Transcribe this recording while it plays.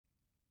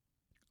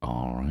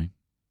All right.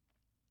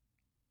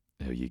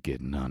 How you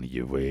getting on? Are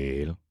you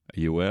well? Are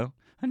you well?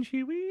 And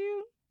she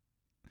will.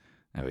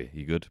 How are you?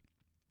 You good?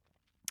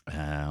 Do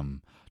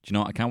you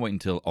know, I can't wait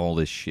until all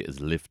this shit is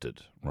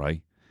lifted,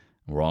 right?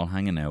 We're all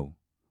hanging out.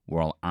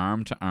 We're all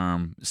arm to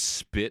arm,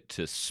 spit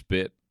to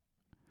spit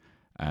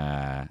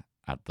at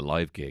the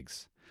live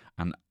gigs.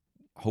 And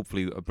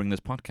hopefully I'll bring this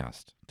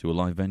podcast to a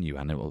live venue,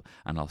 and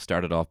I'll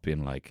start it off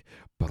being like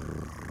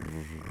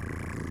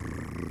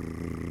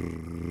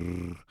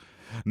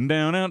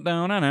down out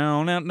down down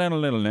down down down a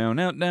little down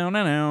out down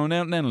down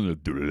down down a little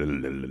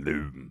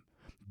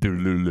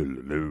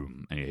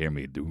and you hear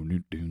me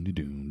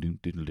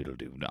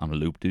on a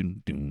loop, and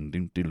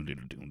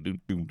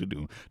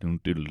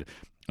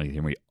you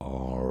hear me,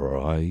 all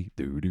right,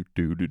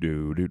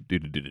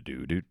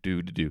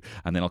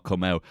 and then I'll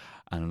come out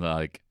and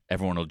like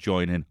everyone will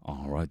join in,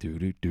 all right,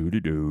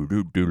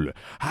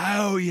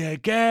 how you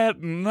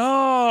getting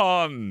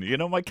on? You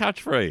know my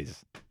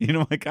catchphrase.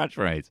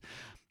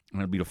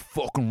 And it'll be the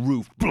fucking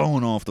roof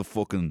blowing off the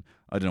fucking,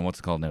 I don't know what's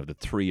it called now, the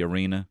 3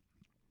 Arena.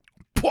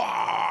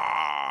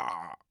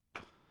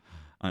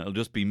 And it'll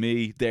just be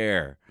me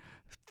there,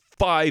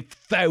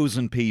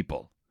 5,000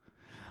 people,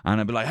 and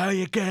I'll be like, how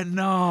you getting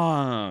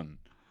on?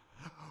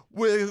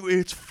 Well,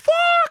 it's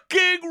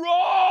fucking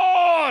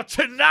Raw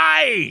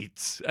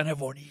tonight, and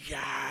everyone,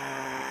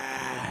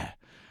 yeah.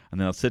 And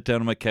then I'll sit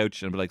down on my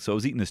couch and be like, so I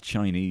was eating this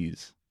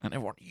Chinese, and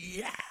everyone,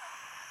 yeah.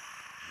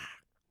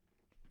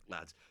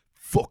 Lads,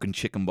 fucking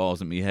chicken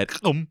balls in my head.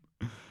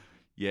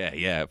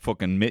 Yeah,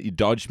 fucking you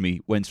dodged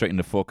me, went straight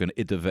into fucking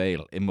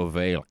in my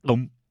veil.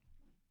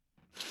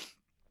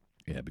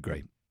 Yeah, it'd be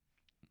great.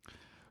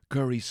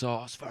 Curry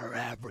sauce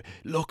forever.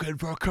 Looking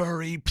for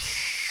curry.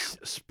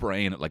 Psh,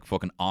 spraying it like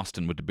fucking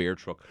Austin with the beer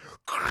truck.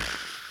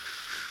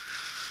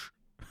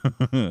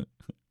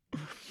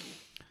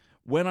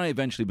 When I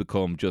eventually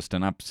become just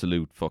an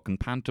absolute fucking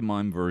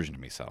pantomime version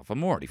of myself,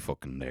 I'm already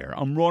fucking there.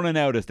 I'm running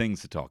out of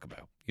things to talk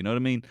about. You know what I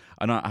mean?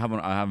 I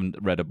haven't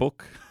read a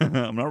book.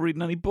 I'm not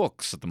reading any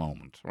books at the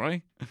moment,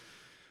 right?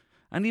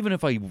 And even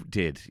if I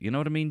did, you know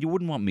what I mean? You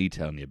wouldn't want me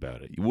telling you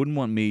about it. You wouldn't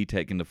want me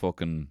taking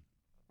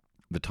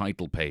the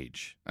title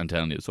page and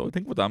telling you. So I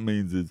think what that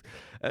means is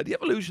the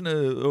evolution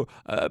of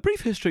a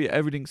brief history of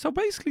everything. So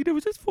basically there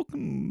was this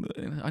fucking,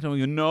 I don't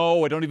even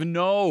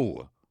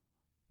know.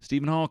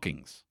 Stephen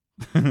Hawking's.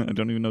 I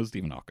don't even know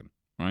Stephen Hawking,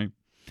 right?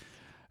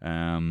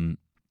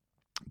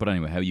 But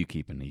anyway, how are you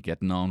keeping? Are you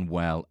getting on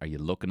well? Are you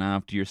looking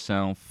after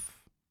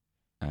yourself?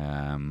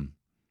 Are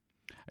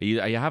you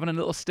having a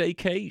little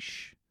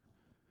staycation?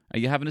 Are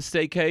you having a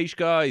staycation,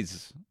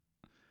 guys?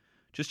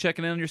 Just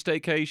checking in on your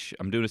staycation.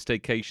 I'm doing a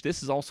staycation.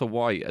 This is also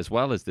why, as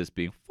well as this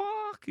being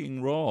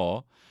fucking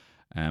raw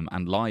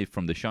and live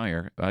from the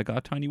Shire, I got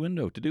a tiny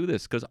window to do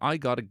this because I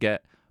got to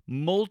get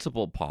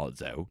multiple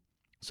pods out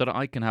so that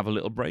I can have a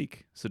little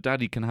break. So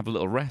Daddy can have a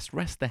little rest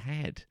the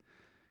head.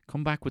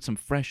 Come back with some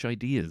fresh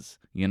ideas,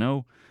 you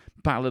know?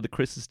 Battle of the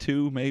Chris's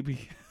 2,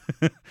 maybe.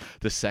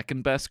 The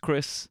second best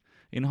Chris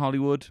in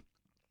Hollywood.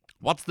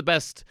 What's the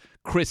best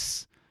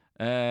Chris?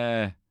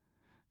 I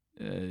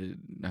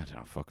don't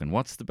know, fucking,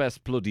 what's the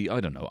best bloody, I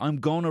don't know. I'm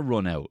going to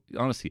run out.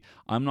 Honestly,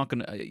 I'm not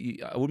going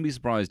to, I wouldn't be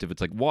surprised if it's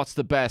like, what's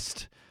the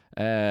best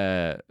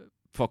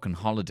fucking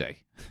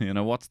holiday? You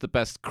know, what's the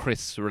best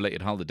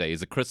Chris-related holiday?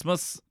 Is it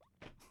Christmas?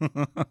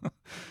 You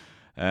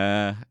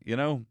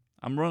know,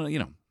 I'm running, you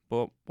know,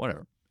 but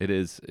whatever. It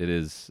is,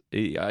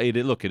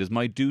 look, it is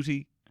my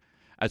duty,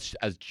 as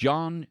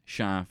John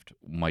Shaft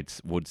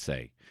would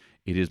say,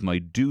 it is my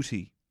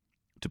duty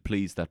to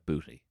please that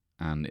booty.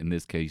 And in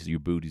this case, your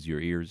booty's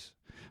your ears.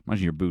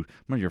 Imagine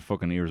your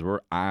fucking ears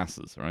were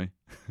asses, right?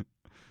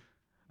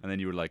 And then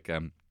you were like,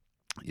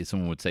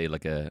 someone would say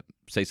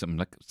say something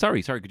like,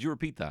 sorry, could you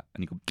repeat that?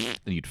 And you go,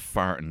 and you'd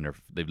fart and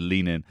they'd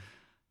lean in.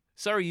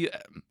 Sorry,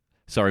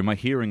 my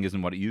hearing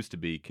isn't what it used to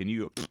be. Can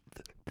you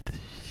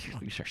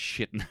you start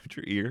shitting out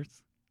your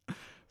ears?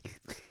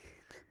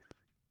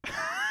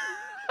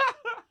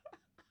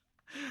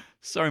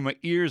 Sorry, my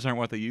ears aren't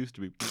what they used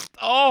to be.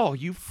 Oh,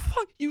 you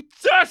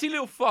dirty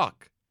little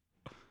fuck.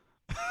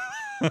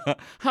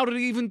 How did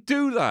he even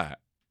do that?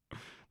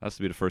 That's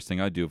to be the first thing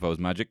I'd do if I was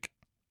magic.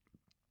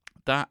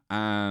 That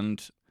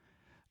and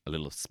a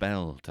little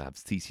spell to have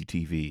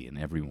CCTV in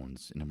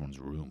everyone's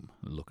room,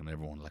 looking at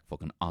everyone like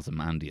fucking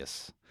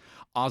Ozymandias.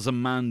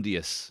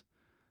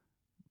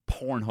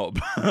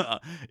 Pornhub.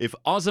 If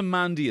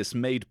Ozymandias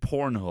made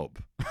Pornhub,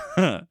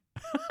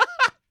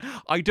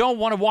 I don't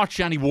want to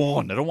watch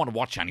anyone.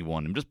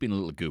 I'm just being a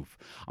little goof.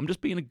 I'm just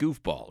being a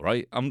goofball,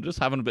 right? I'm just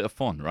having a bit of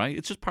fun, right?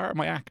 It's just part of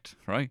my act,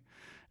 right?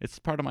 It's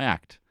part of my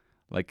act.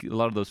 Like a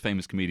lot of those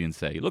famous comedians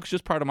say, look, it's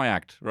just part of my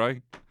act,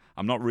 right?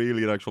 I'm not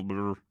really an actual,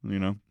 you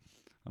know,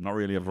 I'm not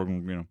really a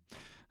fucking, you know,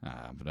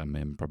 but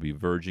I'm probably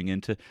verging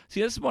into.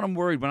 See, this is what I'm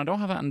worried when I don't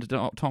have anything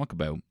to talk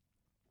about.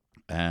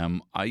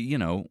 You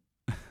know,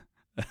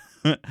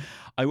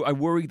 I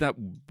worry that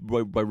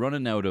by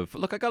running out of...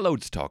 Look, I got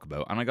loads to talk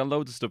about, and I got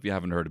loads of stuff you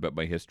haven't heard about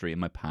my history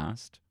and my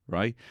past,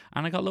 right?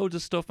 And I got loads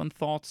of stuff and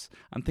thoughts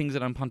and things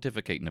that I'm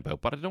pontificating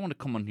about, but I don't want to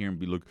come on here and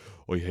be like,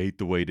 I hate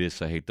the way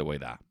this, I hate the way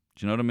that.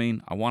 Do you know what I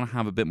mean? I want to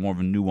have a bit more of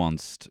a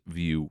nuanced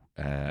view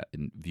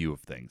of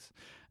things.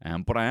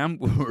 But I am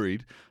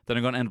worried that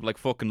I'm going to end up like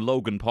fucking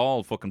Logan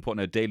Paul fucking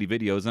putting out daily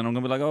videos, and I'm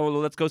going to be like, oh, well,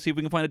 let's go see if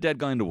we can find a dead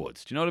guy in the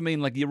woods. Do you know what I mean?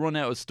 Like, you run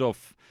out of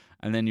stuff,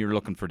 and then you're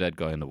looking for a dead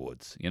guy in the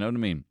woods. You know what I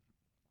mean?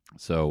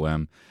 So,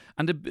 and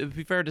to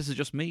be fair, this is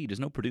just me. There's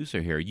no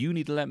producer here. You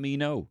need to let me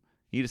know.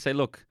 You need to say,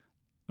 look,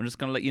 I'm just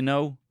going to let you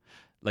know.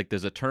 Like,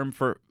 there's a term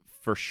for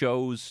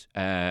shows,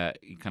 kind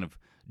of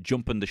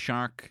jumping the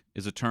shark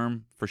is a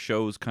term for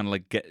shows, kind of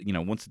like,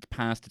 once it's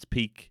past its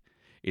peak,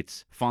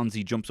 it's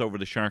Fonzie jumps over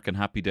the shark in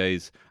Happy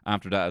Days.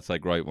 After that, it's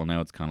like, right, well,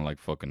 now it's kind of like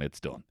fucking, it's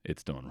done.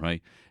 It's done,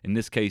 right? In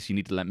this case, you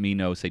need to let me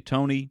know. Say,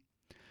 Tony,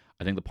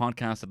 I think the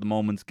podcast at the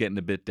moment's getting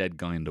a bit dead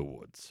guy in the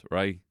woods,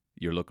 right?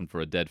 You're looking for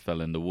a dead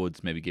fella in the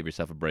woods. Maybe give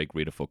yourself a break,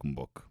 read a fucking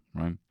book,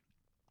 right?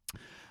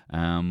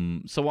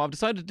 So what I've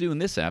decided to do in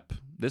this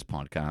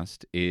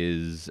podcast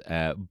is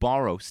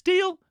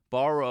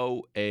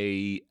borrow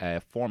a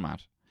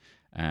format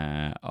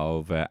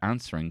of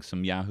answering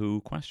some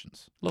Yahoo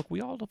questions. Look, we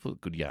all love a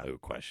good Yahoo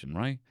question,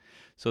 right?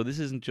 So this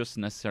isn't just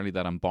necessarily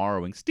that I'm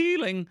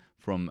stealing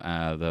from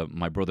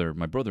my brother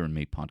and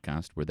me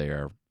podcast, where they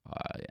are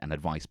an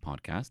advice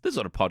podcast. There's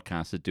other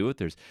podcasts that do it.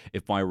 There's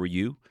If I Were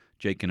You,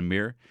 Jake and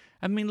Amir.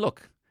 I mean,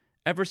 look,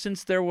 ever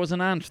since there was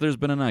an ant, there's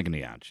been an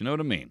agony ant. You know what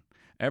I mean?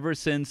 Ever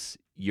since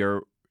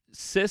your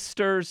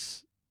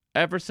sisters,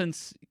 ever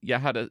since your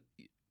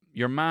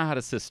ma had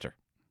a sister.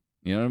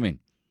 You know what I mean?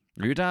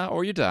 Or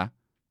your dad.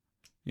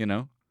 You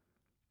know?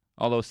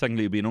 Although,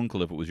 secondly, you'd be an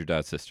uncle if it was your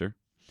dad's sister.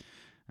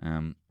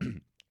 I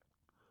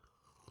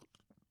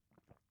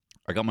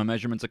got my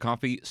measurements of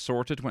coffee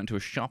sorted, went to a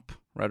shop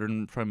rather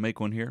than try and make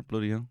one here.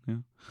 Bloody hell, yeah.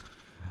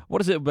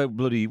 What is it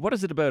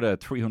about a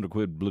 300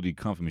 quid bloody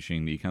coffee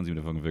machine that you can't seem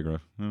to fucking figure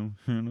out? You know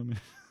what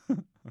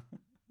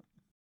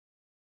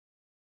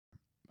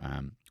I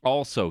mean?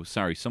 Also,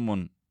 sorry,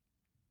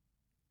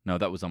 no,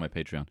 that was on my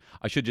Patreon.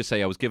 I should just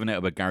say I was giving out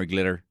about Gary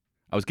Glitter.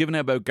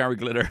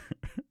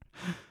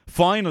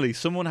 Finally,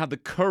 someone had the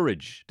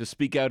courage to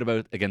speak out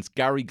against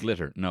Gary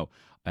Glitter. No,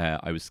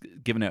 I was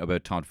giving out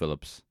about Todd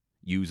Phillips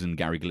using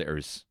Gary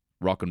Glitter's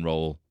Rock and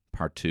Roll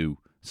Part 2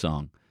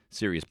 song.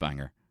 Serious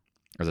banger.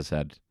 As I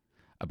said,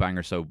 a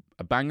banger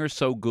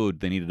so good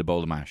they needed a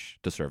bowl of mash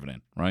to serve it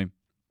in, right?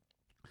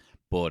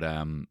 But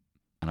and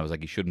I was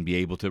like, he shouldn't be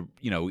able to,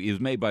 he was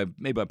made by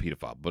Peter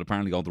Falk, but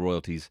apparently all the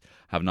royalties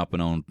have not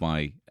been owned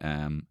by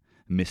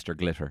Mr.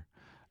 Glitter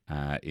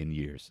in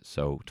years.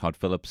 So Todd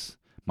Phillips,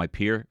 my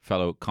peer,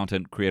 fellow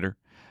content creator,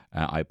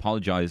 I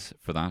apologize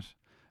for that.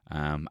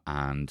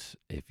 And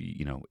if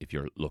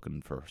you're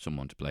looking for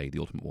someone to play the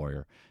Ultimate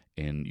Warrior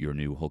in your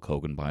new Hulk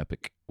Hogan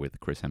biopic with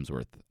Chris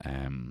Hemsworth,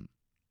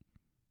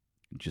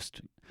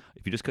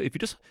 if you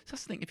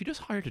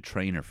just hired a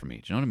trainer for me,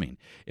 do you know what I mean?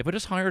 If I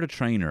just hired a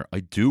trainer,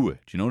 I'd do it.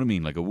 Do you know what I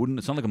mean? Like,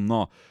 it's not like I'm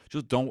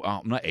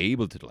not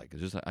able to, like,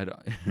 it's just,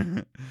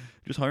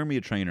 just hire me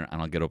a trainer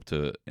and I'll get up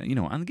to,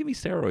 and give me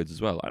steroids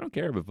as well. I don't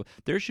care, but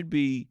there should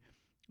be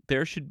a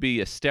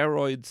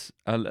steroids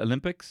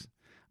Olympics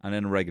and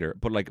then a regular,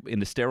 but like in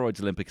the steroids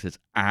Olympics, it's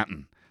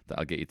Atten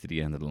that'll get you to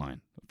the end of the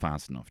line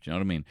fast enough. Do you know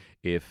what I mean?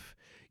 If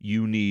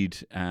you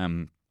need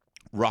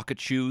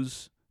rocket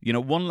shoes,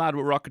 one lad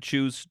with rocket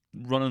shoes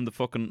running the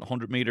fucking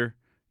 100 meter,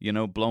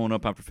 blowing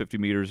up after 50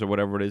 meters or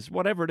whatever it is. Do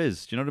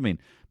you know what I mean?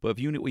 But if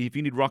you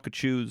need rocket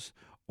shoes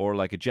or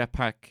like a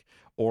jetpack,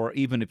 or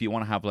even if you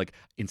want to have like,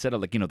 instead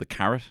of like, the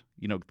carrot,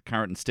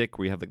 carrot and stick,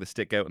 where you have like the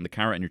stick out and the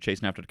carrot and you're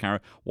chasing after the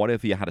carrot, what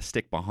if you had a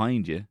stick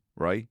behind you,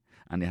 right?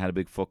 And you had a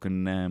big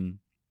fucking,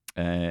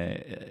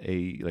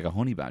 like a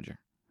honey badger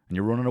and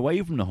you're running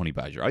away from the honey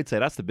badger. I'd say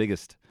that's the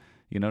biggest,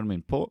 you know what I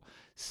mean?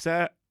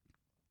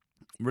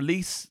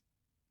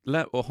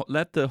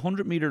 Let the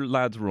 100 meter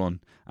lads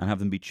run and have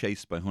them be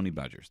chased by honey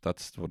badgers.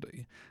 That's what.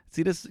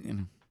 See this,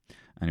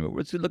 Anyway,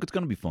 look, it's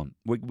going to be fun.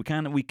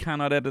 We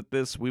cannot edit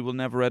this. We will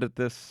never edit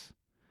this.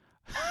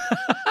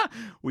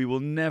 We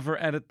will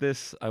never edit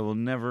this. I will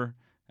never.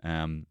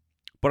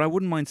 But I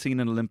wouldn't mind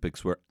seeing an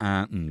Olympics where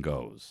Anton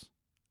goes,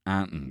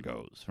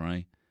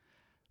 right?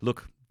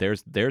 Look,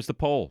 there's the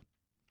pole.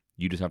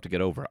 You just have to get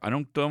over it.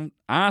 Don't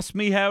ask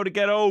me how to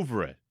get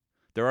over it.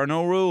 There are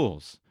no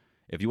rules.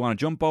 If you want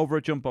to jump over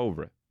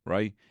it,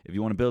 right? If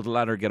you want to build a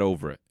ladder, get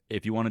over it.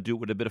 If you want to do it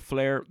with a bit of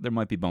flair, there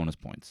might be bonus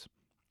points,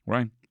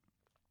 right?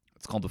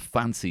 It's called the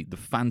fancy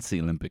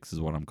Olympics is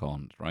what I'm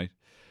calling it, right?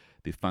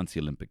 The fancy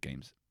Olympic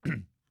Games.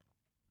 I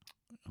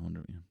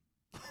wonder,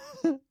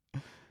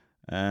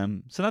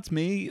 so that's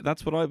me.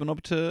 That's what I've been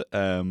up to.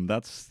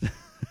 That's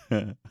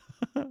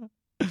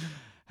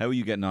how are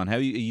you getting on? Are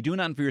you doing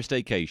that for your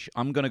staycation?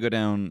 I'm gonna go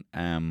down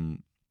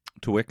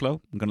to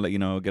Wicklow. I'm gonna let you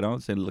know how I get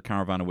on. Say a little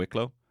caravan of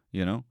Wicklow.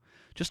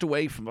 Just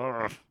away from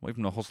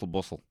the hustle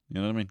bustle. You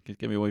know what I mean?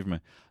 Get me away from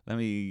it. Let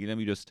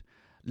me just.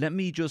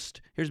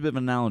 Here's a bit of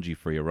an analogy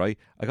for you, right?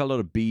 I got a lot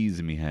of bees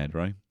in my head,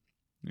 right?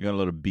 I got a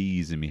lot of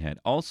bees in my head.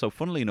 Also,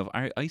 funnily enough,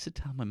 I used to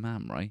tell my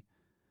mum, right?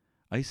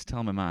 I used to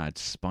tell my mum I had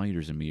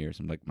spiders in my ears.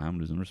 I'm like, Mum,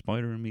 there's another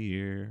spider in my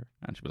ear.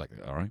 And she'd be like,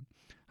 all right.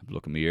 I'd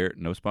look in my ear,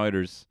 no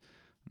spiders.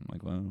 I'm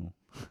like, well,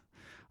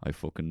 I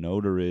fucking know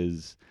there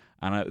is.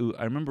 And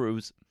I remember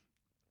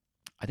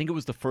I think it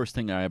was the first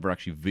thing I ever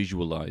actually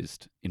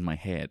visualized in my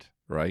head,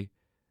 right?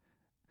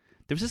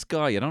 There was this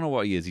guy, I don't know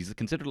what he is. He's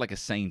considered like a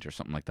saint or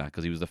something like that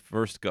because he was the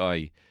first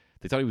guy.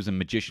 They thought he was a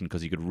magician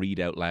because he could read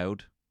out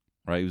loud,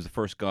 right? He was the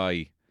first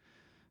guy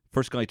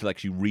to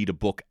actually read a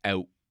book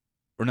out,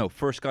 or no,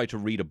 first guy to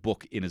read a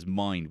book in his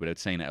mind without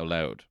saying it out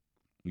loud,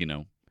 you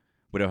know,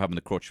 without having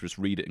the crutch, just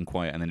read it in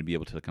quiet and then be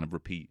able to kind of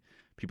repeat.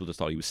 People just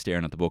thought he was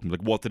staring at the book and be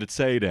like, what did it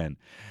say then?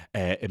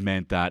 It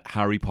meant that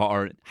Harry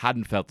Potter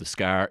hadn't felt the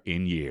scar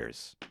in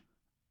years.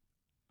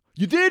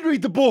 You did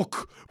read the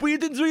book, but you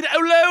didn't read it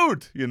out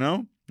loud, you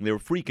know? And they were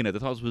freaking out. They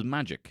thought it was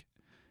magic,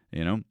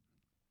 you know?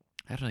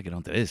 How did I get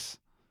onto this?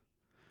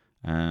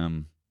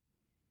 Yeah,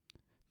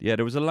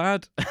 there was a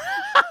lad. I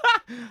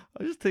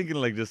was just thinking,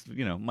 like, just,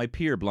 you know, my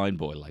peer blind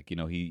boy, like, you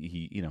know,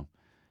 he you know,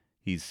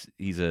 he's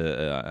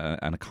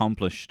an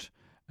accomplished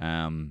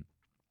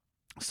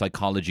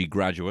psychology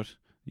graduate,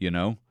 you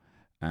know,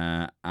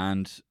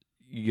 and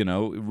you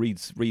know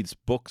reads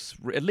books,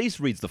 at least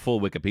reads the full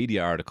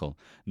Wikipedia article.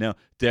 Now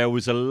there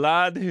was a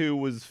lad who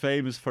was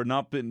famous for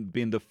not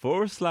being the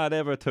first lad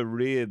ever to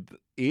read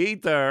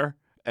either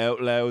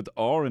out loud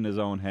or in his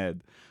own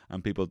head,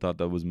 and people thought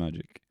that was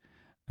magic.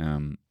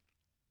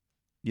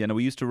 Yeah, no,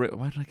 we used to.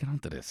 Why did I get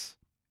onto this?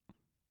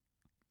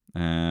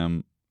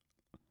 Yeah,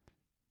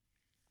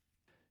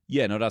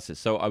 no, that's it.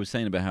 So I was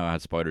saying about how I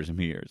had spiders in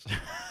my ears.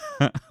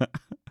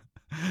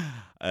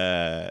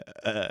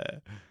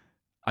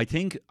 I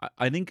think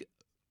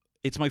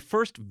it's my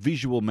first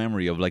visual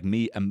memory of like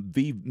me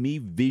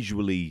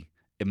visually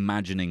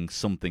imagining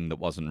something that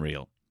wasn't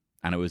real,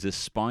 and it was this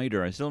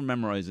spider. I still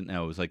memorize it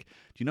now. It was like,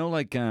 do you know,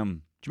 like, do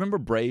you remember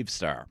Brave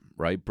Star?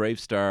 Right, Brave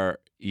Star.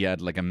 He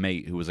had like a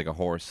mate who was like a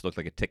horse, looked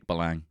like a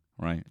Tikbalang.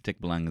 Right,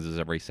 Tikbalang is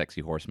a very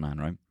sexy horseman,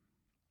 right?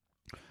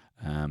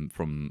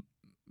 From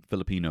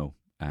Filipino,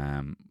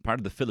 part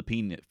of the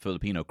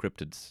Filipino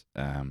cryptids.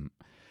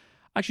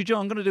 Actually, Joe,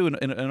 I'm going to do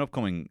an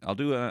upcoming. I'll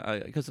do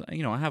because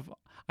you know I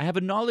have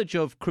a knowledge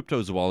of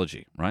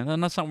cryptozoology, right?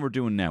 And that's not what we're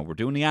doing now. We're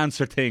doing the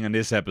answer thing in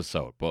this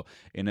episode, but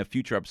in a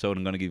future episode,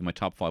 I'm going to give you my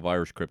top 5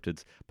 Irish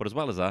cryptids. But as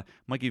well as that, I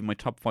might give you my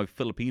top 5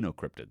 Filipino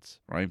cryptids,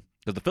 right?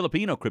 Because the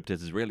Filipino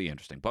cryptids is really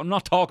interesting. But I'm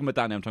not talking about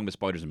that now. I'm talking about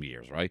spiders in my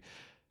ears, right?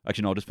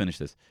 Actually, no, I'll just finish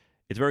this.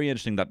 It's very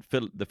interesting that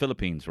the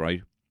Philippines,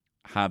 right,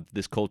 have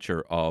this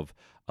culture of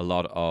a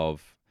lot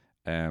of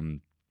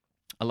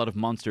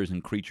monsters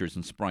and creatures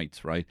and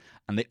sprites, right?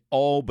 And they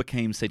all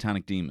became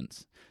satanic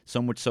demons. So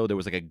much so there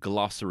was like a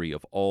glossary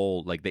of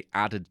all, like they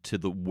added to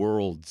the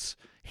world's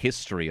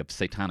history of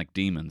satanic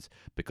demons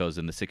because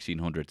in the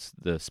 1600s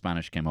the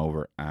Spanish came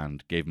over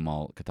and gave them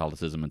all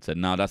Catholicism and said,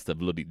 no, that's the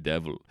bloody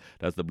devil.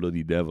 That's the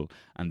bloody devil.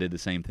 And did the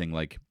same thing,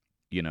 like,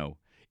 you know,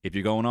 if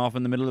you're going off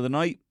in the middle of the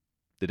night,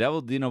 the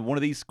devil, you know, one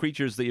of these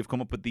creatures that you've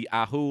come up with, the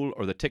Ahul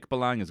or the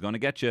Tikbalang, is going to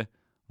get you,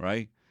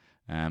 right?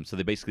 So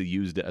they basically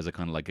used it as a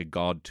kind of like a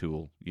god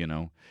tool, you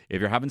know. If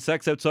you're having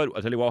sex outside,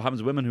 I'll tell you what happens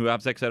to women who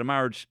have sex out of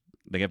marriage.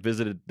 They get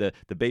visited,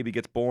 the baby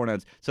gets born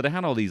as. So they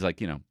had all these, like,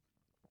 you know,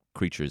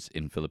 creatures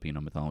in Filipino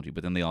mythology,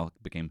 but then they all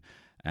became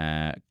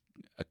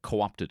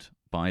co-opted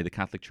by the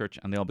Catholic Church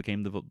and they all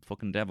became the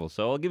fucking devil.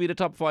 So I'll give you the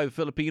top 5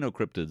 Filipino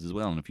cryptids as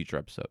well in a future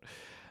episode.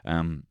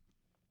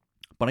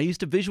 But I used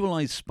to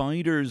visualize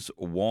spiders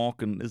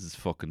walking.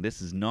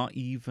 This is not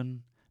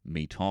even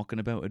me talking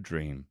about a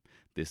dream.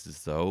 This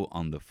is though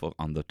on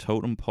the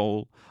totem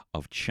pole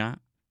of chat.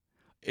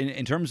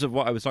 In terms of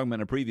what I was talking about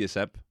in a previous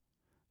ep,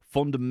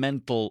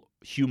 fundamental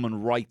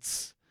human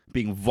rights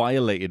being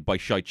violated by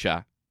shite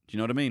chat. Do you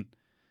know what I mean?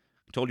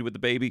 I told you with the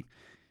baby,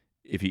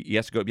 if he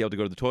has to be able to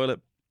go to the toilet,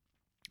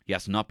 he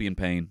has to not be in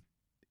pain,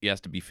 he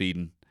has to be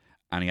feeding,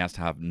 and he has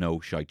to have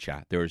no shite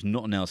chat. There is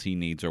nothing else he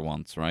needs or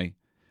wants, right?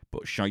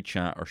 But shite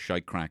chat or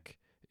shite crack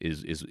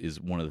is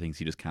one of the things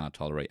he just cannot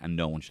tolerate, and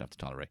no one should have to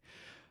tolerate.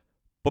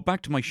 But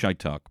back to my shite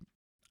talk.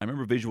 I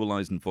remember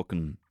visualizing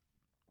fucking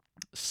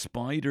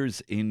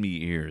spiders in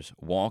me ears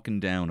walking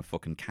down a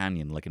fucking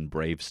canyon like in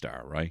Brave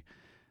Star, right?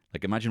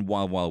 Like imagine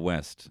Wild Wild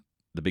West,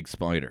 the big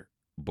spider,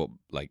 but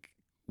like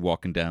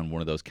walking down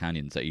one of those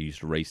canyons that you used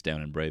to race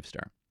down in Brave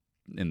Star.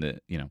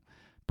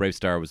 Brave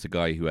Star was the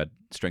guy who had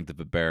strength of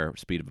a bear,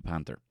 speed of a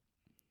panther.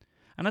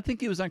 And I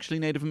think he was actually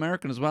Native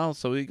American as well,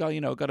 so he got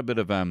a bit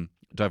of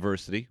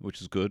diversity, which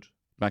is good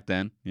back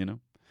then, you know.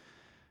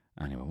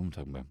 Anyway, what am I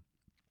talking about?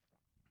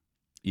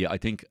 Yeah, I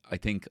think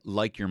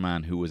like your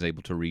man who was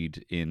able to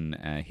read in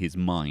his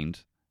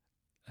mind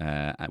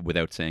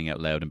without saying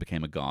out loud and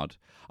became a god.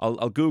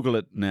 I'll Google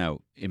it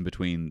now in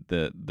between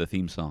the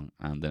theme song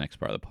and the next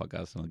part of the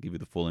podcast, and I'll give you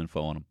the full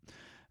info on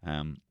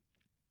him.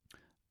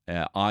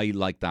 I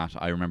like that.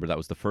 I remember that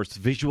was the first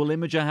visual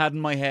image I had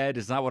in my head.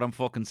 Is that what I'm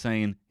fucking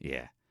saying?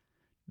 Yeah.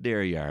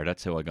 There you are.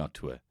 That's how I got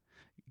to it.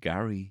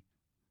 Gary,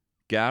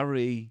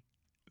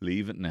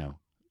 leave it now.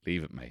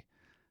 Leave it, mate.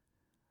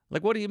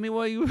 Like, what do you mean?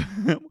 What do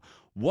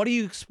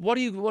you, what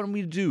do you want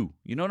me to do?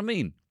 You know what I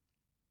mean?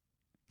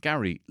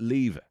 Gary,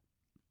 leave it.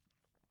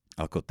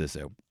 I'll cut this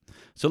out.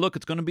 So look,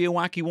 it's going to be a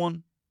wacky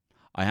one.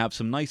 I have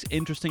some nice,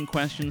 interesting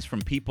questions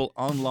from people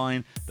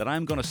online that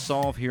I'm going to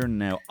solve here and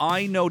now.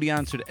 I know the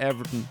answer to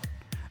everything,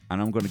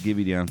 and I'm going to give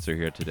you the answer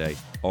here today.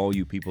 All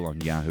you people on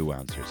Yahoo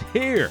Answers,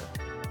 here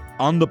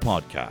on the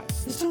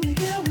podcast. It's only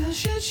Garren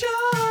shit show.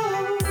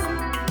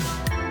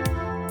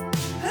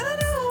 And I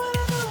know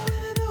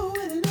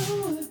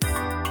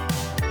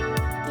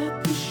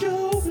that the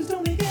show is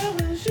only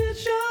Garren shit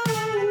show.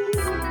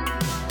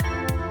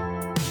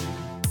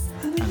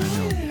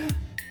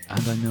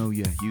 And I know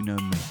you. You know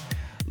me.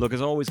 Look,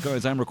 as always,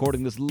 guys, I'm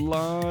recording this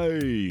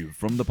live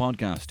from the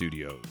podcast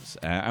studios.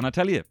 And I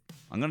tell you,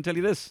 I'm going to tell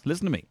you this.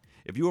 Listen to me.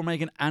 If you are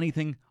making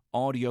anything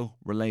audio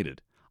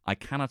related, I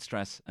cannot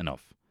stress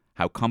enough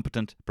how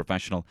competent,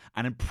 professional,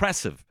 and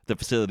impressive the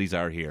facilities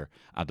are here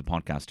at the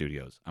podcast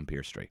studios on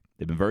Pierce Street.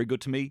 They've been very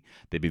good to me.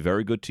 They've been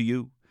very good to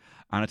you.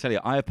 And I tell you,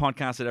 I have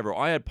podcasted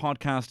everywhere. I had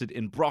podcasted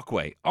in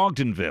Brockway,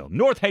 Ogdenville,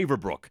 North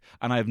Haverbrook,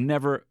 and I have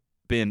never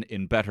been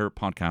in better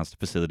podcast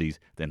facilities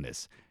than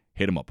this.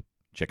 Hit them up.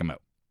 Check them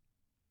out.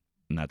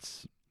 And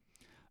that's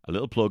a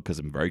little plug because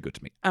I'm very good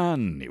to me.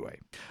 Anyway,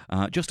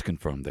 just to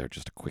confirm there,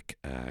 just a quick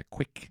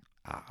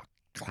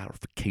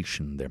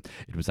clarification there.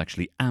 It was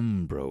actually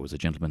Ambrose, a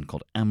gentleman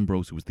called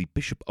Ambrose, who was the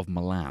Bishop of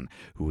Milan,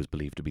 who was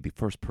believed to be the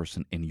first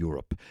person in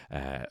Europe,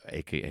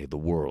 aka the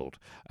world,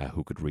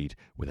 who could read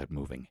without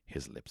moving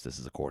his lips. This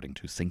is according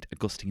to St.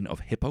 Augustine of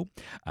Hippo.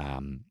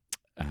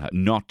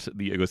 Not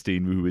the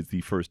Augustine who is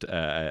the first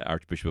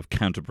Archbishop of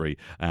Canterbury,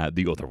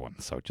 the other one.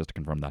 So just to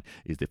confirm, that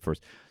is the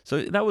first.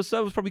 So that was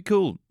probably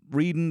cool,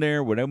 reading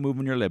there without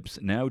moving your lips.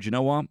 Now, do you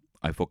know what?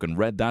 I fucking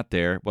read that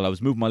there while I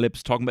was moving my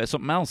lips talking about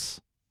something else.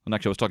 And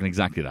actually, I was talking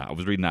exactly that. I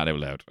was reading that out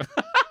loud.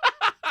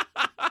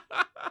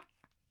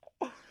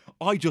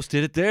 I just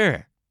did it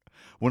there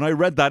when I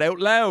read that out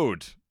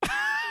loud.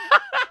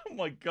 Oh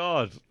my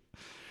God.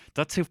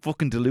 That's how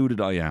fucking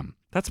deluded I am.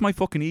 That's my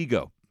fucking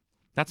ego.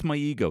 That's my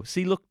ego.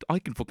 See, look, I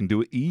can fucking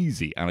do it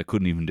easy, and I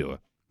couldn't even do it.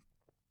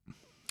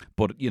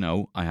 But, you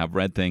know, I have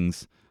read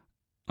things.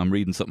 I'm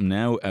reading something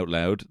now out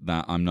loud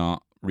that I'm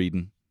not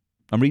reading.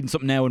 I'm reading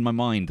something now in my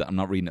mind that I'm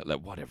not reading out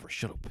loud. Whatever.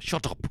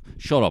 Shut up.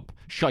 Shite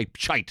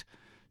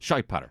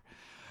patter.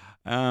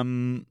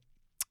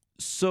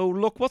 So,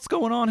 look, what's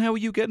going on? How are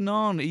you getting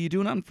on? Are you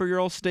doing that for your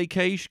all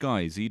staycation,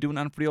 guys? Are you doing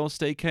that for the all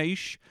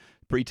staycation?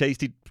 Pretty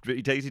tasty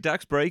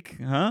tax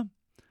break, huh?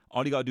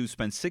 All you got to do is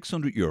spend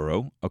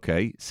 €600,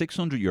 okay?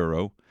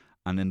 €600,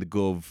 and then the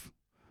Gov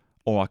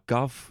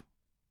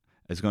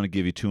is going to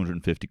give you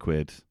 250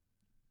 quid.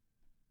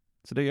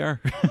 So there you are.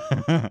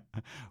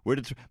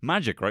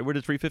 Magic, right? Where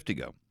did 350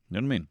 go? You know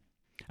what I mean?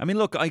 I mean,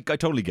 look, I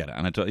totally get it,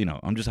 and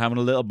I'm just having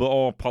a little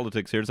bit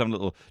politics here, just having a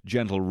little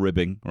gentle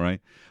ribbing,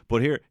 right?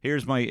 But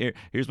here's my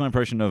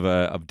impression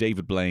of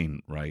David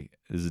Blaine, right?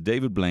 This is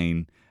David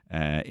Blaine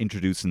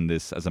introducing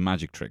this as a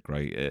magic trick,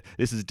 right?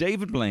 This is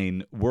David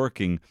Blaine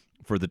working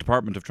for the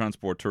Department of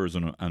Transport,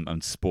 Tourism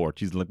and Sport.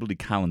 He's like bloody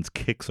Callan's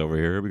Kicks over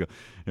here. Here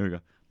we go.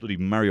 Bloody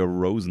Mario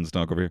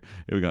Rosenstock over here.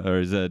 Here we go.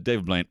 There's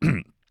David Blaine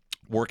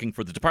working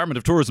for the Department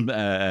of Tourism,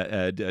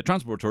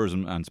 Transport,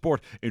 Tourism and Sport,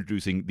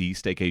 introducing the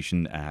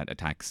staycation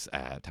tax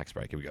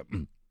break. Here we go.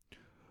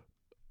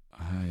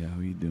 Hi, how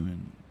are you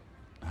doing?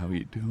 How are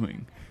you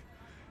doing?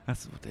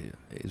 That's what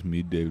it's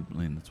me, David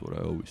Blaine. That's what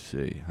I always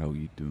say. How are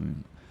you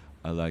doing?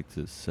 I like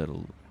to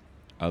settle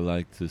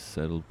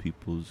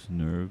people's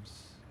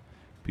nerves.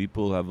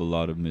 People have a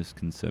lot of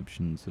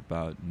misconceptions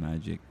about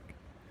magic.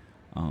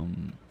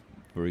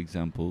 For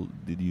example,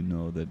 did you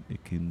know that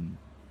it can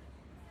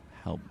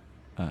help?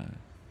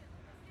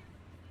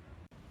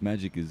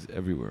 Magic is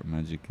everywhere.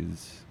 Magic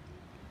is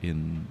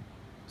in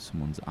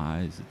someone's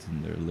eyes. It's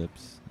in their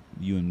lips.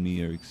 You and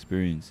me are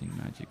experiencing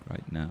magic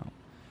right now.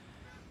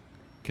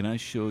 Can I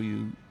show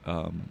you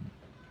a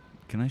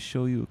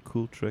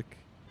cool trick?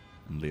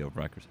 And Leo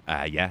Brackers.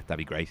 Yeah, that'd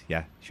be great.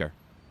 Yeah, sure.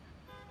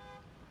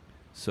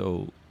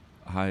 So,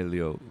 hi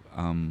Leo.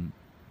 Can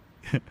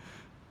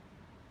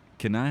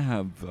I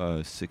have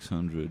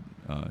 €600,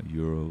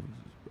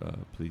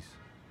 please?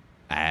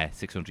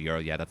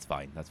 €600. Yeah, that's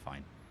fine.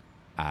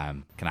 Can I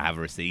have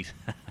a receipt?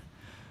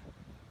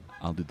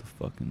 I'll do the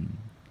fucking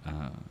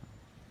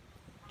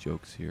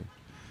jokes here.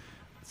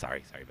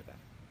 Sorry about that.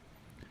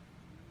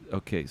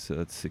 Okay, so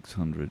that's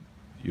 €600.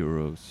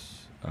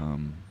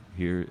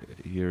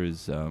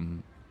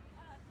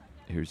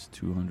 Here's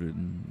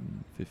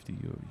 250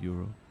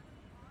 euro.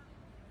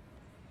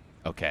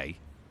 Okay.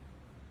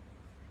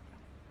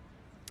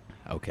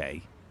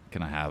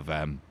 Can I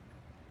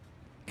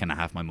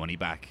have my money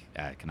back?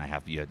 Can I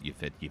have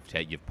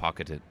you've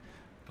pocketed?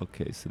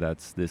 Okay, so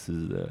this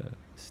is a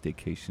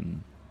staycation.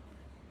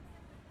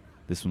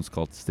 This one's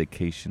called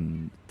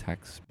staycation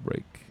tax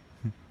break.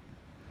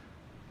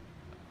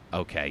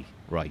 Okay,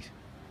 right.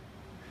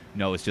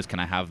 No, it's just can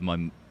I have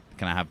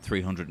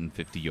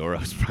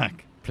 €350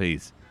 back,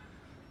 please?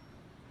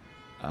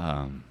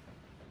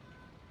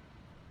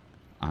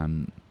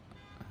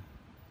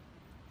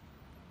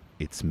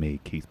 It's me,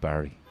 Keith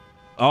Barry.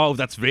 Oh,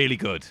 that's really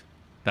good.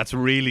 That's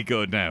really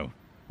good now.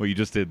 What you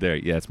just did there.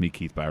 Yeah, it's me,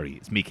 Keith Barry.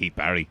 It's me, Keith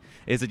Barry.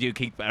 Is it you,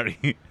 Keith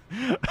Barry?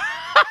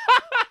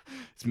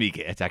 It's me.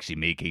 It's actually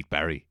me, Keith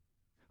Barry.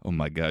 Oh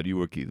my God, you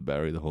were Keith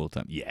Barry the whole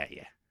time. Yeah.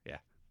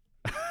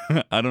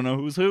 I don't know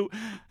who's who.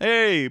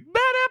 Hey,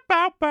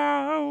 bow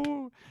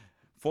bow.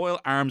 Foil,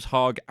 Arms,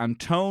 Hog, and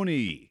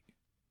Tony.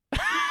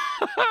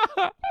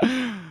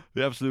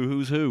 The absolute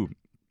who's who.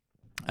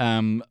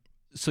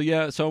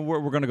 So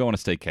we're going to go on a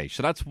staycation.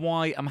 So that's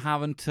why I'm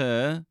having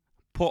to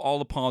put all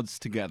the pods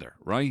together,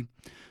 right?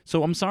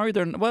 So I'm sorry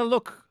well,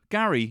 look,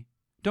 Gary,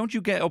 don't you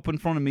get up in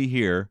front of me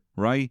here,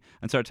 right?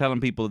 And start telling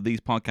people that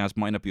these podcasts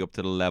might not be up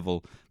to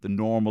the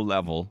normal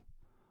level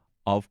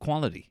of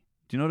quality.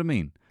 Do you know what I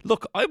mean?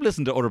 Look, I've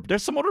listened to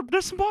there's some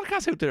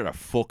podcasts out there that are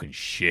fucking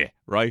shit,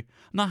 right?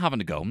 I'm not having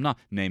to go. I'm not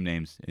name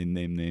names. Why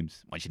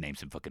don't you name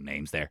some fucking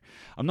names there?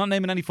 I'm not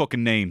naming any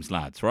fucking names,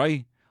 lads,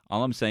 right?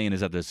 All I'm saying is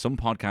that there's some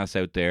podcasts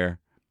out there,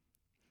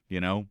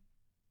 you know.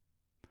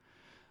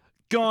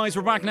 Guys,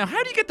 we're back now.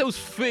 How do you get those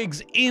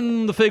figs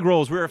in the fig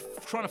rolls? We're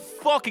trying to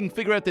fucking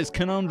figure out this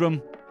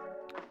conundrum.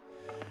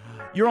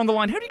 You're on the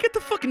line. How do you get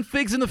the fucking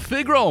figs in the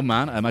fig roll,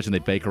 man? I imagine they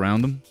bake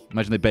around them.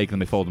 Imagine they bake and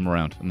they fold them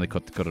around and they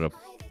cut it up.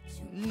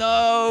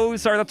 No,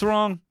 sorry, that's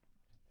wrong.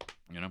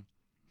 You know.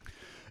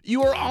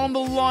 You are on the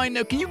line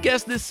now. Can you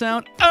guess this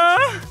sound?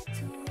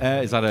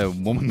 Is that a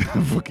woman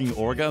fucking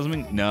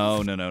orgasming?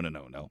 No.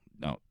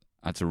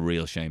 That's a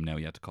real shame now.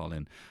 You have to call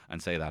in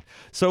and say that.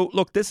 So,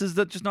 look, this is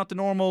just not the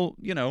normal,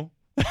 you know.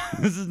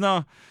 This is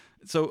not.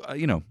 So,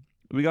 you know,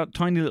 we got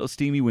tiny little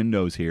steamy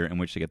windows here in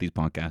which to get these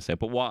podcasts out.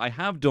 But what I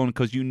have done,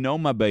 because you know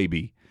my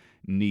baby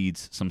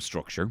needs some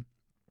structure,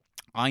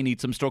 I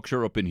need some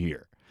structure up in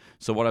here.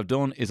 So what I've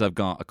done is I've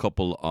got a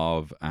couple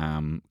of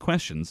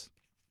questions.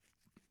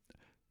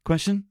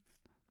 Question?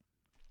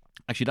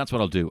 Actually, that's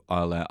what I'll do.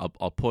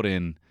 I'll put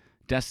in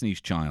Destiny's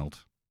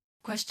Child.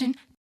 Question.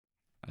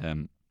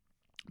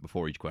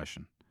 Before each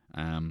question.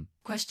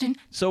 Question.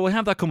 So we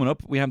have that coming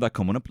up.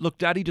 Look,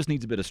 Daddy just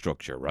needs a bit of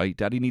structure, right?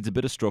 Daddy needs a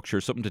bit of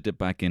structure, something to dip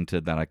back into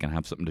that I can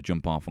have something to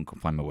jump off and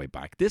find my way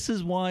back. This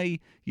is why,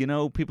 you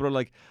know, people are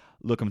like,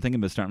 look, I'm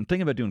thinking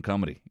about doing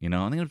comedy, you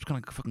know? I think I'm just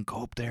going to fucking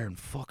go up there and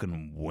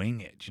fucking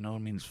wing it, you know what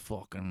I mean? It's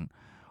fucking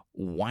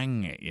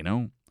wang it, you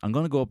know? I'm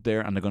going to go up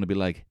there and they're going to be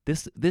like,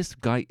 this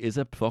guy is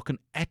a fucking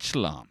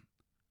echelon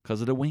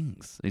because of the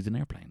wings. He's an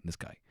airplane, this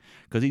guy.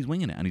 Because he's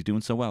winging it and he's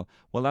doing so well.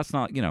 Well, that's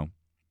not, you know.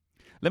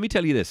 Let me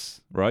tell you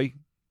this, right?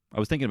 I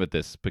was thinking about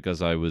this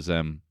because I was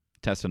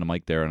testing a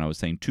mic there and I was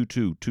saying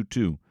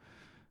 2-2,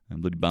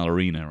 and bloody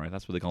ballerina, right?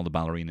 That's what they call the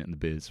ballerina in the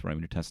biz, right? When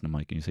you're testing a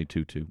mic and you say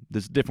 2-2.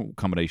 There's different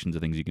combinations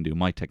of things you can do.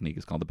 My technique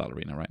is called the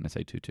ballerina, right? And I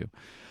say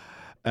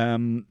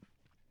 2-2.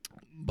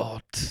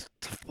 But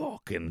the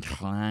fucking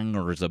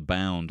clangers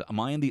abound. Am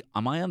I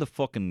on the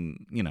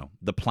fucking, you know,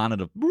 the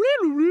planet of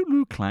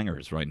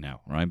clangers right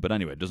now, right? But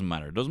anyway, it doesn't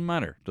matter.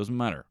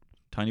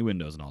 Tiny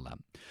windows and all that.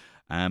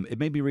 It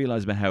made me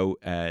realize about how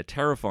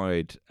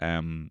terrified I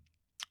mean,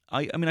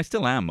 I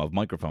still am of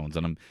microphones,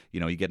 and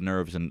you know, you get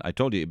nerves, and I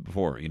told you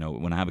before, you know,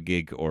 when I have a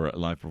gig or a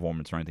live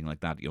performance or anything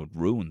like that, you know, it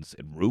ruins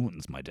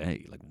my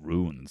day,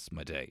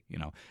 you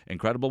know.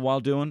 Incredible while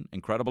doing,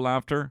 incredible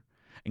after,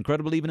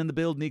 incredible even in the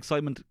build and the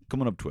excitement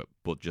coming up to it,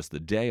 but just the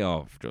day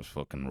of just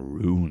fucking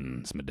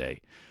ruins my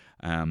day.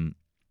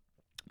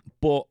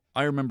 But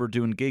I remember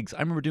doing gigs. I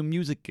remember doing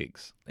music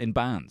gigs in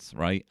bands,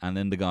 right? And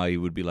then the guy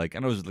would be like,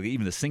 and I was like,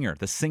 even the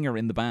singer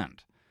in the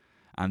band.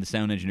 And the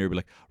sound engineer would be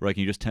like, right,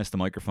 can you just test the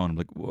microphone? I'm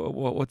like,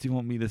 what do you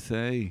want me to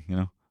say?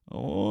 You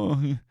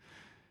know?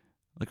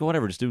 Like,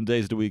 whatever, just doing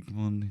days of the week.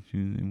 Monday,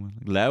 Tuesday,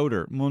 Wednesday.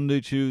 Louder.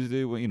 Monday, Tuesday,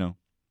 you know.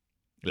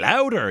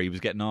 Louder! He was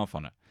getting off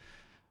on it.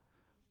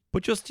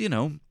 But just, you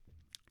know,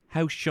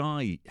 how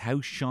shy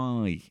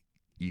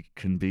you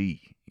can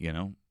be, you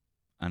know?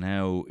 And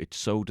how it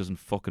so doesn't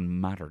fucking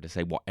matter to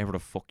say whatever the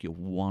fuck you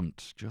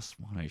want. Just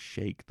want to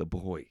shake the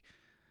boy.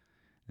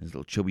 His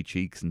little chubby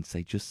cheeks and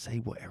just say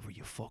whatever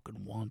you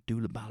fucking want. Do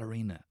the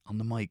ballerina on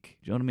the mic.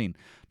 Do you know what I mean?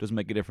 Doesn't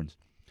make a difference.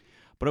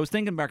 But I was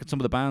thinking back at some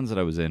of the bands that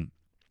I was in,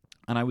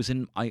 and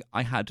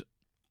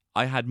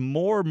I had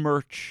more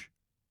merch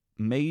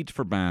made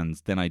for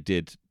bands than I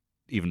did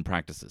even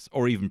practices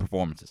or even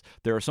performances.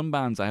 There are some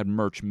bands I had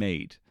merch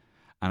made,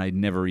 and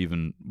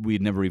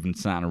we'd never even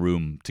sat in a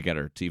room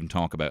together to even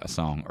talk about a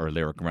song or a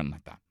lyric or anything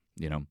like that.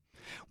 You know,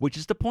 which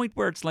is the point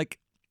where it's like,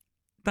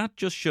 that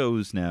just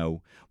shows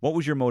now, what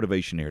was your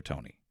motivation here,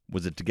 Tony?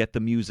 Was it to get the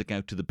music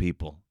out to the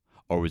people?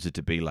 Or was it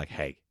to be like,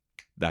 hey,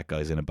 that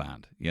guy's in a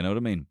band? You know what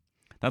I mean?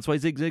 That's why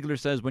Zig Ziglar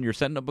says when you're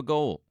setting up a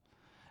goal,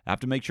 you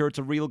have to make sure it's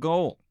a real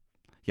goal.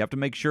 You have to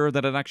make sure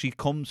that it actually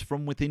comes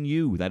from within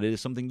you, that it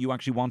is something you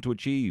actually want to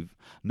achieve,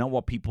 not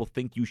what people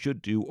think you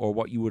should do or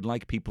what you would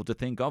like people to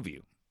think of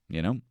you,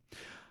 you know?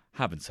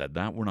 Having said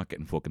that, we're not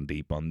getting fucking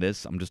deep on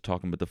this. I'm just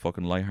talking about the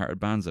fucking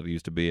lighthearted bands that I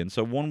used to be in.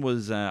 So one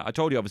was, I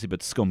told you obviously about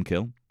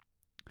Scumkill.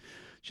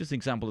 Just an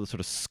example of the sort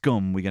of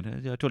scum we get.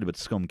 I told you about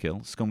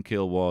Scumkill.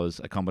 Scumkill was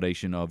a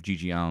combination of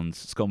Gigi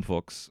Allen's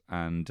Scumfucks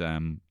and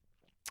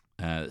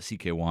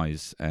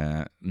CKY's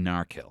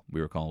Narkill.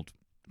 We were called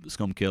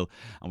Scum Kill,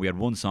 and we had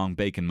one song,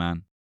 Bacon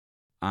Man,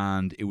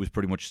 and it was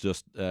pretty much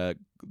just the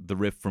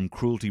riff from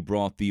Cruelty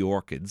Brought the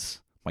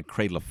Orchids by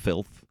Cradle of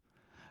Filth,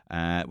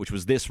 which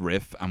was this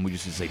riff, and we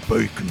used to say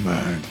Bacon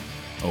Man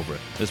over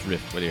it. This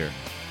riff right here.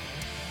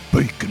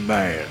 Bacon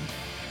Man,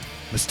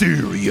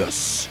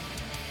 mysterious.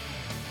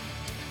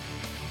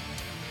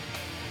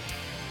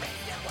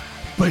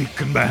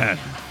 Bacon Man,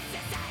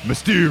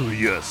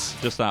 mysterious.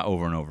 Just that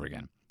over and over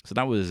again. So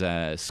that was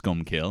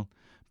Scum Kill.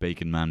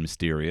 Bacon Man,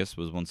 mysterious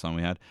was one song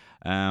we had.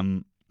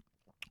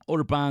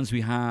 Other bands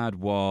we had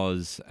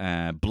was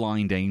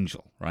Blind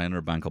Angel, right?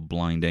 Another band called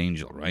Blind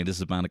Angel, right? This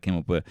is a band I came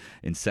up with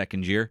in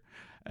second year.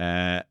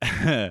 And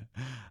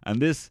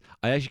this,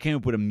 I actually came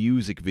up with a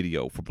music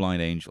video for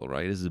Blind Angel,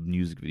 right? This is a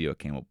music video I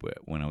came up with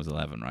when I was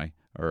 11, right?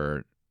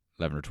 Or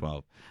 11 or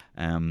 12.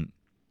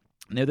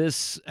 Now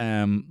this,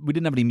 we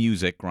didn't have any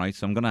music, right?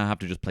 So I'm going to have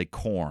to just play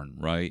Korn,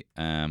 right?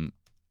 And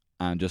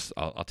just,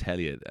 I'll tell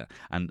you.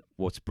 And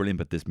what's brilliant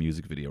about this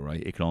music video,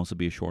 right? It could also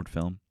be a short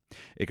film.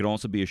 It could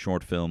also be a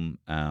short film.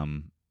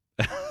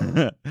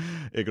 It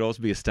could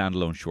also be a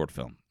standalone short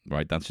film,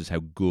 right? That's just how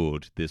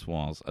good this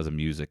was as a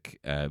music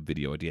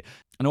video idea.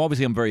 And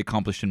obviously I'm very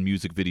accomplished in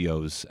music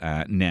videos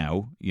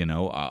now, you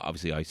know.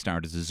 Obviously I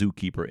started as a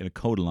zookeeper in a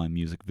Codaline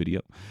music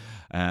video.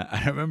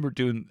 I remember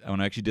when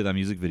I actually did that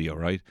music video,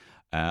 right?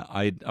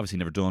 I'd obviously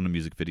never done a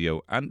music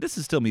video, and this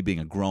is still me being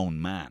a grown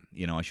man.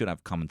 You know, I should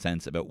have common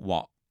sense about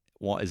what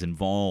is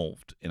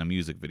involved in a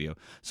music video.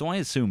 So I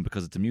assume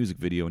because it's a music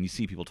video and you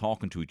see people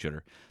talking to each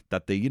other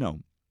that they, you know,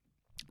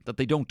 that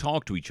they don't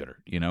talk to each other,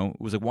 you know. It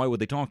was like, why would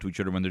they talk to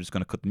each other when they're just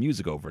going to cut the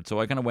music over it? So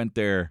I kind of went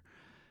there,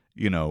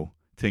 you know,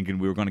 thinking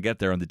we were going to get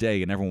there on the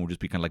day and everyone would just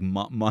be kind of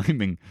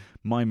like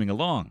miming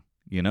along,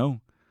 you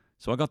know.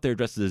 So I got there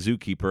dressed as a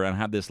zookeeper and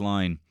had this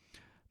line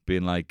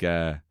being like,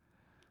 hi,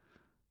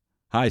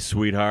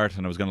 sweetheart.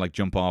 And I was going to like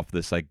jump off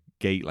this like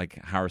gate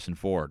like Harrison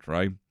Ford,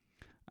 right?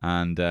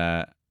 And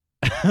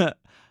and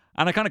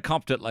I kind of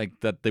copped it like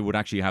that they would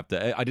actually have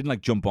to. I didn't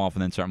like jump off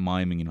and then start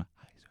miming, you know.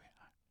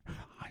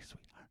 Hi,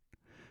 sweetheart.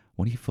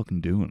 What are you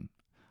fucking doing?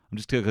 I'm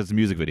just because it's a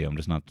music video. I'm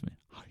just not.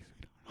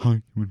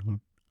 Hi, sweetheart.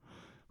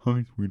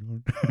 Hi,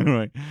 sweetheart.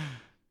 Right.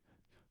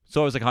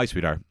 So I was like, hi,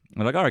 sweetheart.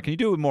 I'm like, all right, can you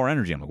do it with more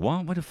energy? I'm like,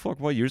 what? What the fuck?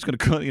 What? You're just gonna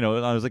cut? You know?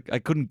 And I was like, I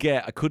couldn't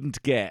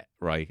get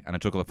right, and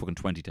it took like fucking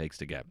 20 takes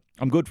to get.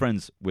 I'm good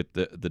friends with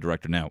the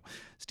director now,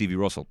 Stevie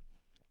Russell.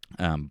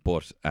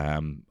 But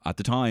at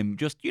the time,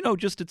 just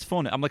it's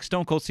fun. I'm like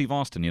Stone Cold Steve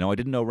Austin, you know. I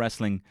didn't know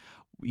wrestling.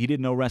 He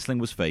didn't know wrestling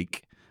was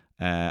fake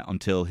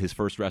until his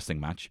first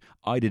wrestling match.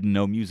 I didn't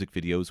know music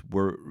videos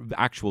were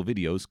actual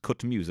videos cut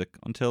to music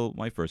until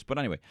my first. But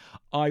anyway,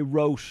 I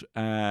wrote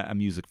a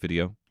music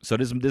video. So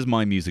this is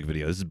my music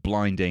video. This is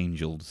Blind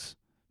Angel's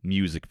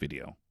music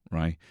video,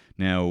 right?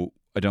 Now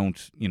I don't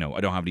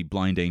have any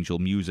Blind Angel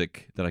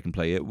music that I can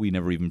play. It. We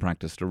never even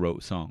practiced or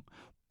wrote a song,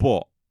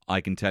 but I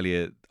can tell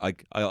you,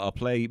 I'll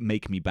play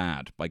Make Me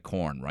Bad by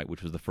Korn, right,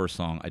 which was the first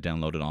song I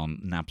downloaded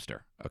on Napster,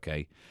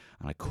 okay?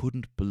 And I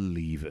couldn't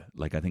believe it.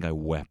 Like, I think I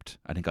wept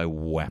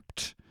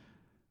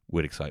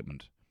with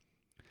excitement.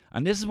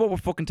 And this is what we're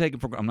fucking taking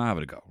for... I'm not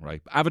having a go,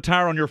 right?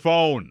 Avatar on your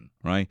phone,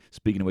 right?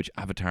 Speaking of which,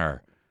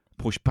 Avatar,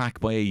 pushed back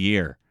by a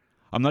year.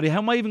 Am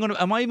I even going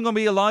to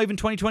be alive in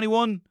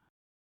 2021?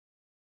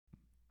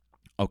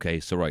 Okay,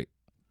 so right.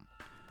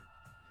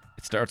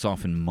 It starts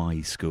off in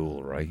my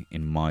school, right?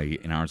 In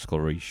Art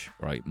School Reach,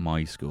 right?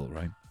 My school,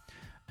 right?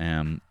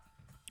 And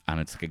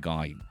it's like a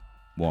guy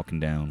walking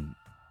down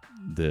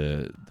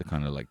the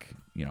kind of like,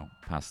 you know,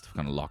 past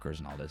kind of lockers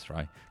and all this,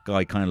 right?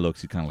 Guy kind of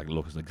looks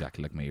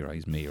exactly like me, right?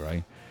 He's me,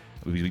 right?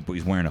 But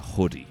he's wearing a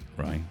hoodie,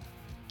 right?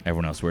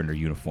 Everyone else wearing their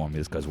uniform.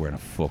 This guy's wearing a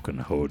fucking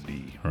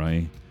hoodie,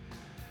 right?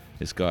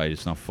 This guy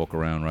just not fuck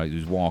around, right?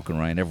 He's walking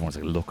around. Everyone's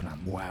like looking at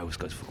him. Wow, this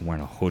guy's fucking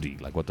wearing a hoodie.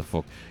 Like, what the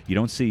fuck? You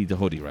don't see the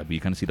hoodie, right? But you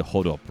kind of see the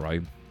hood up,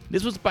 right?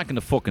 This was back in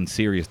the fucking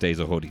serious days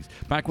of hoodies.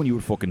 Back when you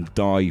would fucking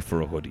die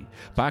for a hoodie.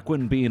 Back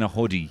when being a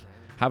hoodie,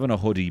 having a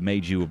hoodie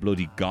made you a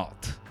bloody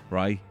goth,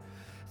 right?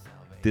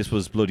 This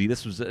was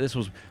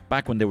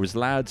back when there was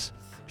lads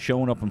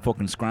showing up in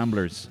fucking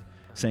scramblers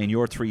saying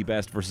your three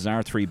best versus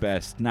our three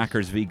best.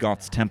 Knackers v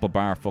Goths Temple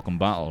Bar fucking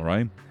battle,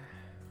 right?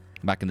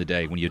 Back in the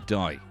day when you'd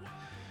die.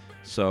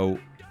 So,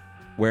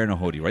 wearing a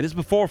hoodie, right? This is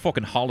before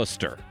fucking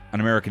Hollister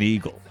and American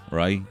Eagle,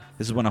 right?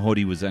 This is when a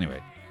hoodie was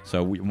anyway.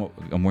 So,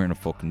 I'm wearing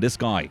this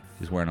guy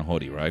is wearing a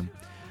hoodie, right?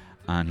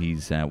 And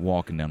he's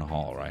walking down the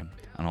hall, right?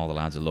 And all the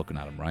lads are looking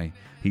at him, right?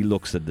 He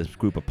looks at this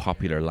group of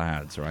popular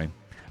lads, right?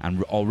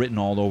 And all written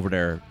all over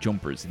their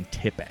jumpers in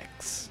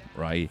Tipp-Ex,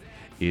 right?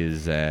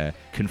 Is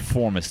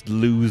conformist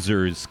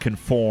losers,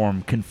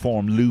 conform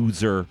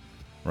loser,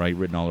 right?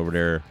 Written all over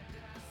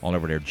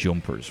their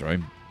jumpers, right?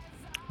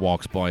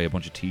 Walks by a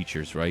bunch of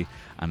teachers, right?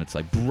 And it's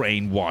like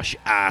brainwash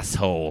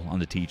asshole on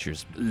the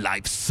teachers,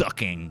 life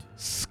sucking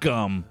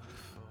scum,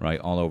 right?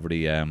 All over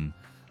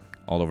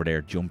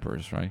their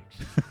jumpers, right?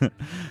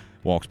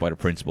 Walks by the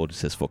principal,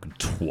 just says fucking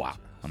twat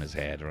on his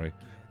head, right?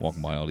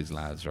 Walking by all these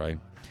lads, right?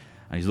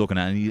 And he's looking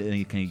at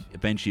it, and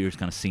eventually you're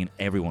kind of seeing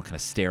everyone kind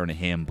of staring at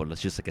him, but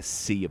it's just like a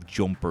sea of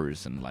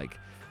jumpers and like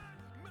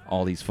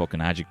all these fucking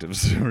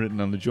adjectives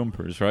written on the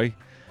jumpers, right?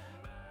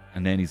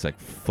 And then he's like,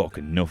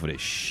 fucking enough of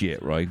this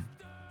shit, right?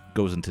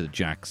 Goes into the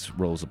jacks,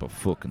 rolls up a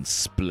fucking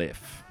spliff,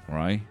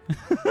 right?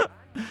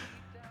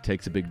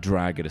 Takes a big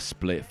drag at a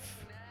spliff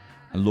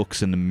and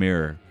looks in the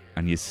mirror,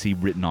 and you see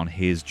written on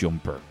his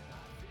jumper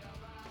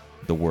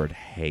the word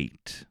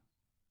hate.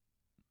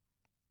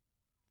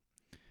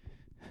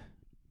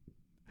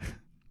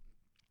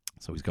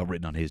 So he's got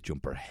written on his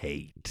jumper,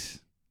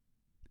 hate.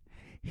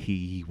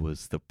 He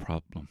was the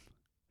problem.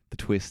 The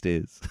twist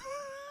is,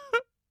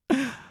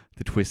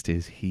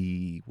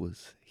 he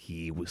was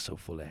so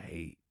full of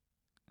hate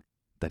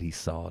that he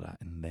saw that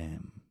in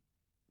them.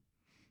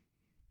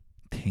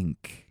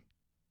 Think.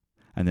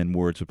 And then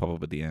words would pop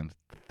up at the end.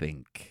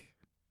 Think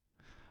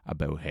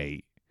about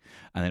hate.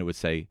 And then it would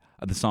say,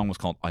 the song was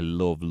called I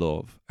Love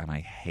Love and I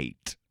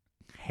Hate.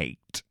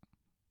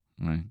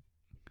 Right?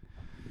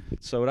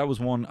 So that was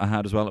one I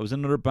had as well. I was in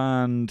another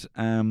band.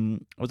 I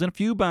was in a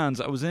few bands.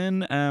 I was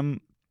in,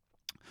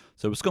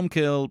 so it was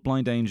Scumkill,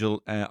 Blind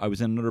Angel. I was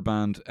in another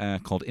band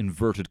called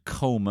Inverted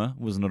Coma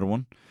was another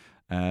one.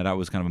 That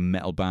was kind of a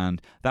metal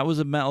band. That was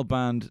a metal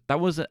band. That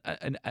was a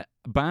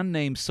band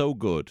name so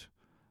good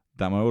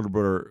that my older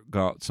brother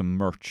got some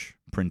merch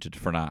printed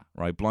for that,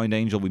 right? Blind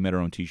Angel, we made our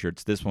own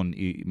t-shirts. This one,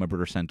 my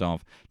brother sent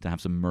off to have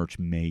some merch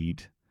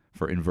made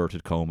for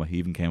Inverted Coma. He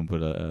even came up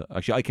with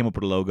actually I came up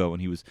with a logo,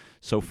 and he was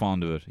so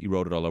fond of it. He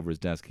wrote it all over his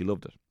desk. He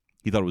loved it.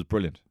 He thought it was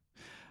brilliant.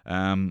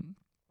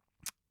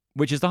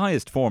 Which is the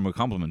highest form of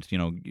compliment. You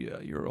know,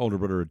 your older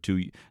brother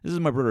this is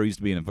my brother who used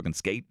to be in a fucking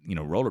skate,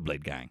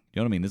 rollerblade gang.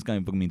 You know what I mean? This guy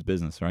fucking means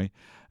business, right?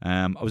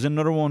 I was in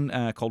another one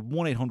called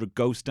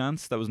 1-800-GHOST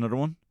Dance. That was another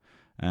one.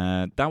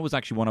 That was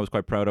actually one I was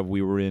quite proud of.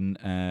 We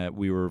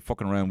were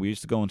fucking around. We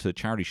used to go into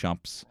charity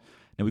shops.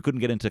 Now, we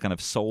couldn't get into kind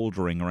of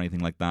soldering or anything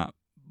like that,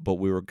 but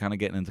we were kind of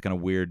getting into kind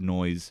of weird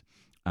noise,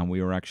 and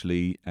we were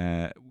actually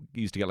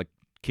used to get like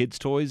kids'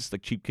 toys,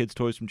 like cheap kids'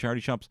 toys from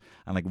charity shops,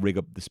 and like rig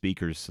up the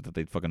speakers so that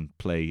they'd fucking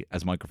play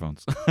as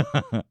microphones.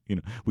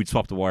 We'd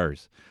swap the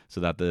wires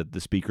so that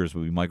the speakers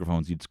would be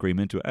microphones. You'd scream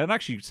into it, and it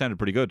actually sounded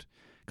pretty good,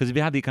 because if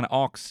you had the kind of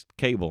aux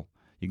cable,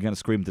 you can kind of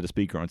scream into the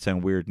speaker and it'd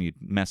sound weird, and you'd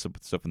mess up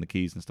with stuff in the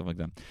keys and stuff like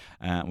that.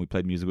 And we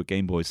played music with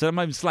Game Boys. So I'm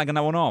not even slagging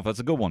that one off. That's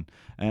a good one.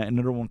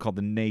 Another one called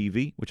The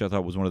Navy, which I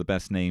thought was one of the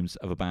best names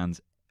of a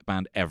band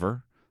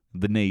ever.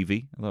 The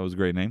Navy. I thought it was a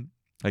great name.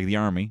 Like the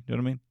Army. You know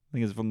what I mean? I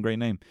think it's a fucking great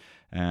name.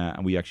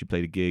 And we actually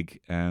played a gig.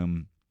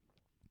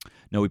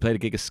 We played a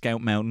gig at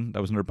Scout Mountain.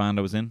 That was another band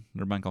I was in.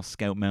 Another band called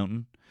Scout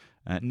Mountain.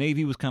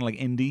 Navy was kind of like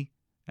indie.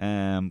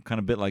 Kind of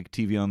a bit like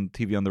TV on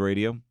the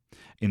radio,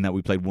 in that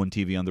we played one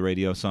TV on the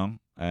radio song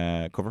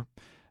cover.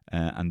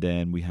 And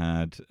then we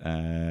had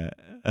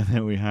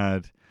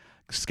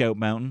Scout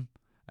Mountain.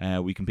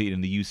 We competed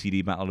in the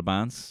UCD Battle of the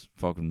Bands.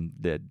 Fucking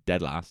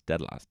dead last.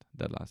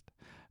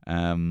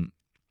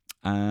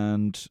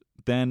 And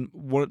then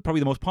probably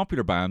the most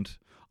popular band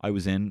I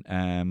was in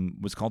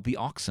was called The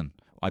Oxen.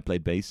 I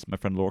played bass. My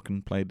friend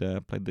Lorcan played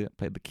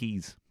the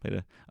keys, played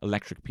an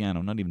electric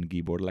piano, not even a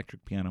keyboard,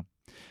 electric piano.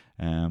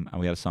 And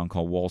we had a song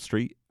called Wall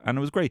Street, and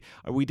it was great.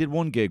 We did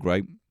one gig,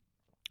 right?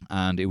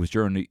 And it was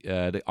during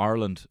the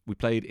Ireland. We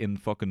played in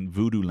fucking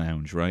Voodoo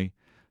Lounge, right?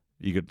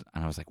 And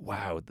I was like,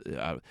 wow.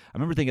 I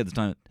remember thinking at the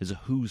time, there's a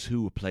who's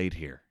who played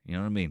here. You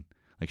know what I mean?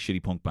 Like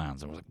shitty punk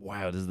bands. I was like,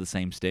 wow, this is the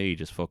same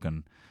stage as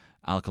fucking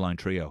Alkaline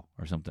Trio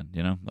or something,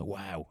 Like,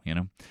 wow,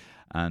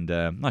 And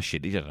not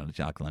shitty.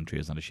 Alkaline Trio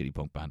is not a shitty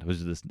punk band.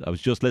 I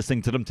was just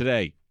listening to them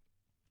today.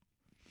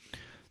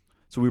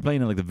 So we were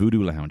playing in like the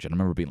Voodoo Lounge, and I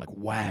remember being like,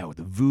 wow,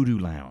 the Voodoo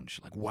Lounge.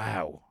 Like,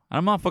 wow. And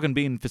I'm not fucking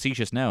being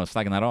facetious now,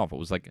 slagging that off. It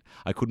was like,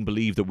 I couldn't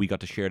believe that we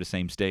got to share the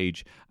same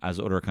stage as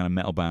other kind of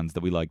metal bands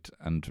that we liked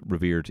and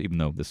revered, even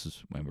though this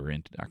is when we were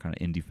in our kind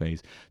of indie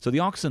phase. So the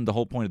Oxen, the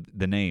whole point of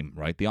the name,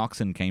 right? The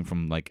Oxen came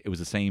from like, it was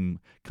the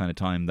same kind of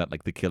time that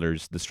like the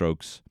Killers, the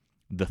Strokes,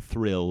 the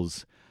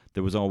Thrills,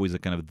 there was always a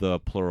kind of the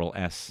plural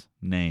S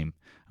name.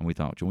 And we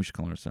thought, we should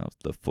call ourselves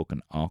the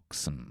fucking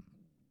Oxen.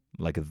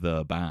 Like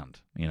the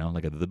band,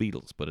 like the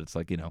Beatles. But it's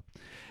like, it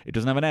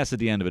doesn't have an S at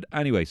the end of it.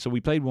 Anyway, so we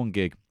played one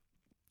gig.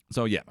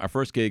 So yeah, our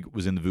first gig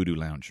was in the Voodoo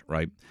Lounge,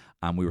 right?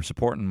 And we were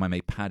supporting my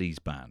mate Paddy's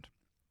band.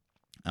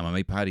 And my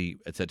mate Paddy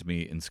had said to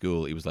me in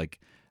school, he was like,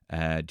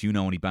 do you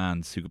know any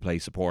bands who could play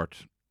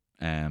support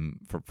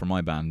for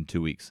my band in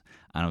 2 weeks?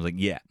 And I was like,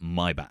 yeah,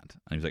 my band.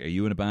 And he was like, are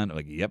you in a band? I'm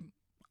like, yep,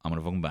 I'm in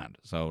a fucking band.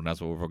 So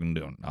that's what we're fucking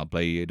doing. I'll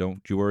play,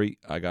 don't you worry,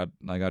 I got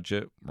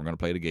you. We're going to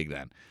play the gig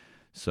then.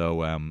 So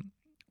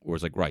we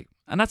was like, right.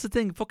 And that's the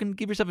thing, fucking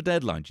give yourself a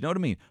deadline. Do you know what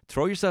I mean?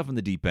 Throw yourself in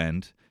the deep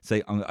end.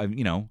 Say, I'm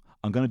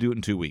going to do it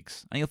in 2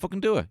 weeks. And you'll fucking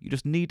do it. You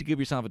just need to give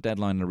yourself a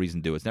deadline and a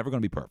reason to do it. It's never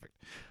going to be perfect.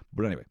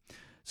 But anyway,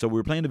 so we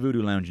were playing the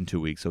Voodoo Lounge in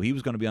 2 weeks. So he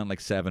was going to be on like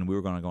 7. We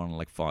were going to go on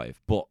like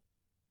 5. But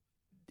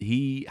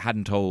he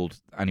hadn't told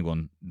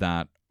anyone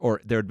that,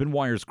 or there had been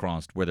wires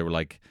crossed where they were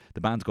like,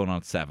 the band's going on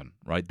at 7,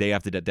 right? They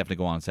have to definitely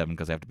go on at 7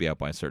 because they have to be out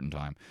by a certain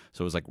time.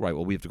 So it was like, right,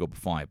 well, we have to go by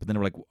 5. But then they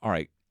were like, all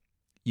right,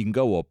 You can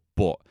go up,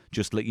 but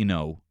just to let you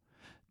know,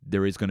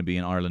 there is going to be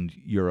an Ireland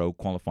Euro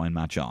qualifying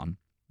match on.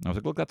 And I was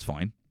like, look, that's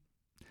fine.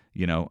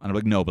 And I'm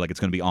like, no, but like it's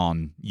going to be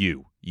on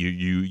you.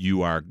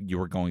 You are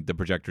going. The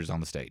projector's on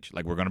the stage.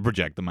 Like we're going to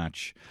project the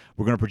match.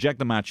 We're going to project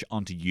the match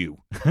onto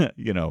you.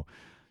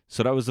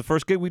 So that was the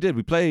first gig we did.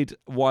 We played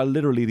while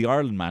literally the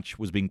Ireland match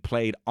was being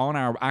played on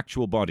our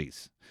actual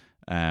bodies.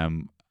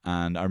 And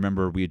I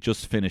remember we had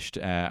just finished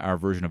our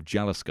version of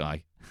Jealous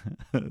Guy,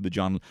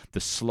 the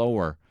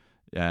slower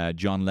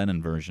John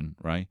Lennon version,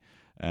 right?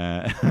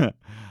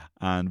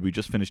 And we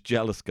just finished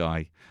Jealous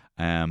Guy,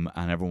 and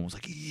everyone was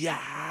like,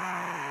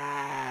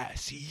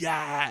 yes,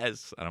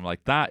 yes. And I'm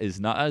like, that is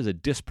a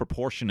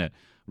disproportionate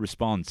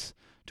response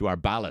to our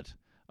ballad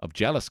of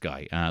Jealous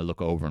Guy. And I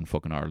look over and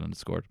fucking Ireland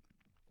scored.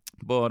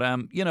 But,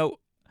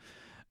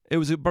 it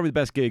was probably the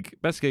best gig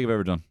I've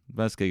ever done.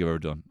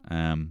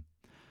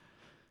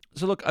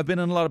 So look, I've been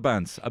in a lot of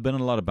bands,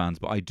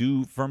 but I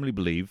do firmly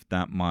believe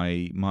that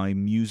my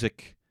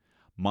music,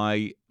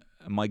 my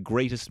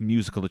greatest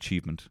musical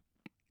achievement,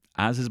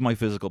 as is my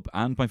physical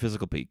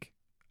peak,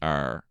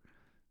 are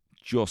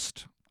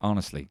just,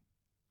 honestly,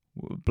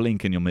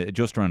 blink and you'll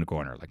just around the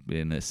corner, like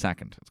in a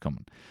second, it's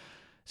coming.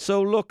 So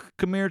look,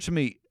 come here to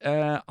me.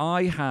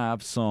 I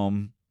have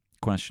some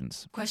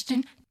questions.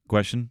 Question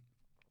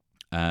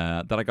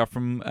That I got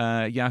from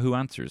Yahoo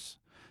Answers.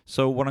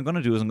 So what I'm going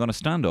to do is I'm going to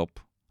stand up,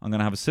 I'm going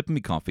to have a sip of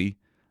my coffee,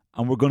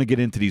 and we're going to get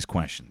into these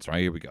questions.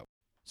 Right, here we go.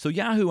 So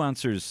Yahoo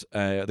Answers,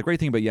 the great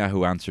thing about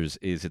Yahoo Answers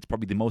is it's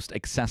probably the most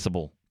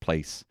accessible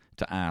place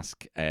to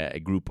ask a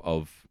group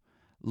of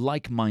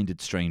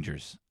like-minded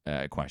strangers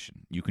a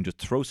question. You can just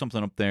throw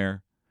something up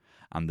there,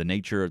 and the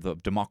nature of the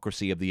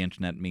democracy of the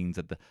internet means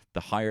that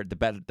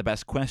the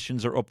best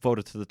questions are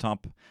upvoted to the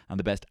top, and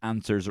the best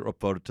answers are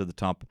upvoted to the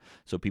top.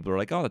 So people are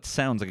like, oh, that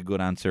sounds like a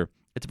good answer.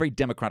 It's a very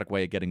democratic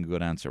way of getting a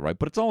good answer, right?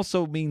 But it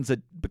also means that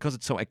because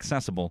it's so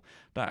accessible,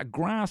 that a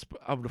grasp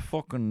of the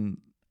fucking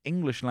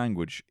English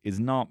language is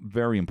not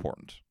very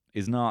important,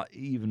 is not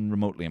even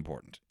remotely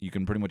important. You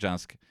can pretty much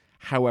ask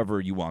however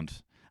you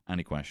want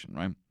any question,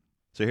 right?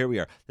 So here we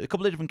are. There's a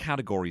couple of different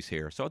categories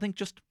here. So I think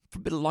just for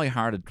a bit of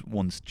lighthearted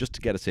ones, just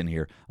to get us in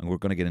here, and we're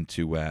going to get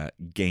into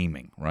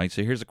gaming, right?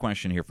 So here's a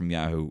question here from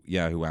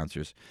Yahoo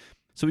Answers.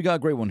 So we got a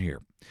great one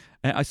here.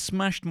 I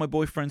smashed my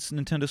boyfriend's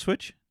Nintendo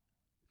Switch?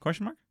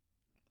 Question mark?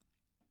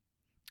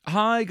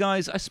 Hi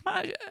guys,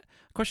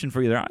 question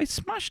for you there. I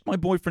smashed my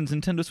boyfriend's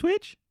Nintendo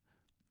Switch?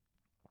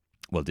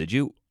 Well, did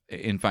you?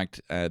 In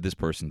fact, this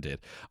person did.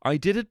 I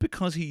did it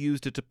because he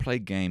used it to play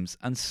games,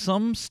 and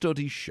some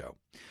studies show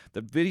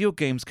that video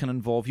games can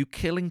involve you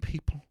killing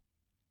people.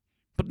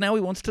 But now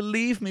he wants to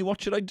leave me.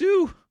 What should I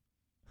do?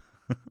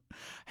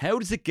 How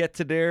does it get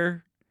to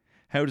there?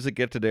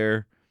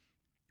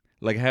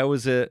 Like, how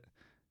is it?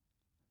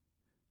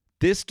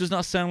 This does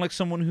not sound like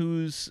someone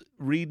who's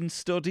reading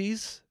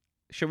studies,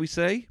 shall we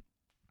say?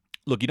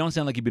 Look, you don't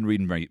sound like you've been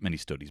reading very many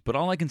studies, but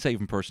all I can say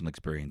from personal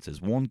experience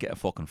is, one, get a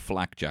fucking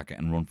flak jacket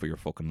and run for your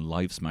fucking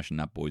life smashing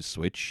that boy's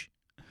Switch.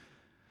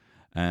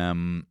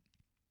 And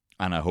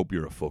I hope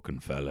you're a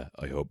fucking fella.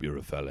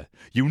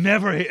 You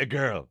never hit a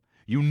girl.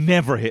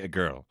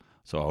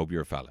 So I hope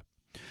you're a fella.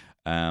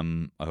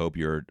 I hope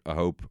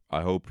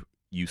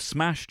you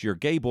smashed your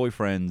gay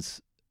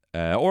boyfriend's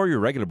or your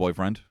regular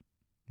boyfriend,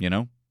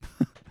 I'm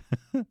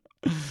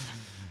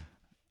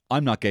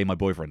not gay, my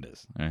boyfriend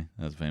is. Right?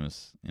 That's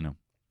famous,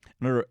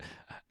 Another,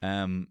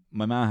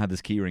 my ma had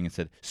this keyring and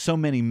said, "So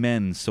many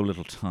men, so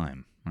little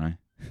time." Right?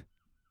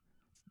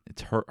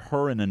 It's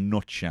her in a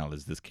nutshell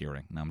is this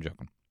keyring. No, I'm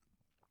joking.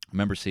 I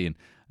remember seeing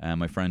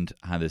my friend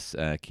had this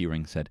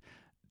keyring said,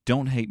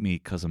 "Don't hate me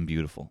because I'm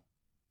beautiful.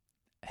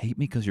 Hate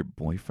me because your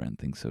boyfriend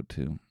thinks so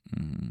too."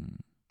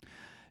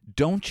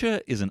 Don't Ya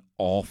is an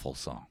awful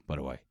song, by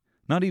the way.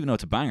 Not even though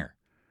it's a banger,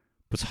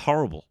 but it's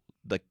horrible.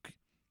 Like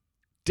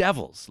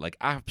devils, like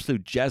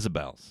absolute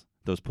Jezebels.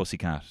 Those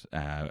pussycat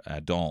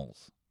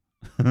dolls.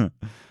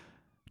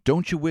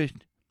 Don't you wish?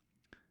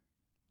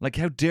 Like,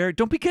 how dare?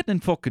 Don't be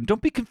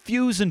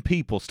confusing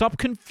people. Stop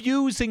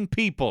confusing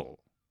people.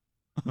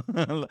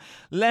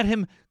 Let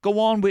him go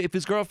on with if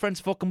his girlfriend's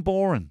fucking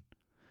boring.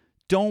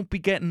 Don't be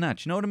getting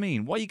that. You know what I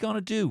mean? What are you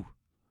gonna do?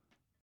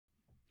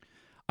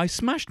 I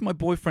smashed my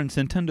boyfriend's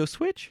Nintendo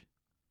Switch.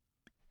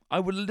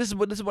 This is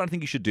what I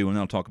think you should do, and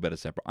I'll talk about it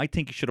separate. I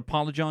think you should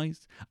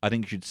apologize. I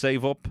think you should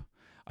save up.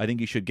 I think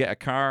you should get a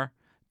car.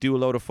 Do a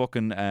load of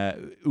fucking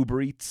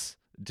Uber Eats,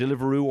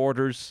 Deliveroo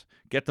orders,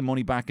 get the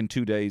money back in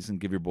 2 days and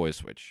give your boy a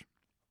Switch.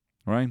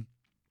 Right?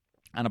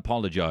 And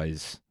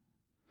apologize.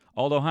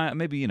 Although,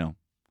 maybe,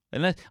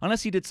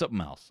 unless he did something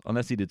else.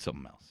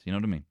 You know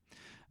what I mean?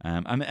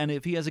 And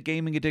if he has a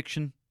gaming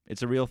addiction,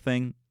 it's a real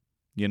thing,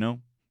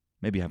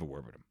 maybe have a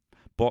word with him.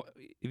 But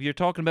if you're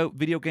talking about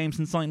video games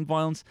inciting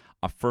violence,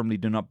 I firmly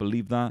do not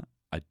believe that.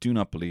 I do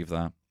not believe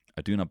that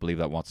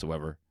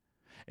whatsoever.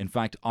 In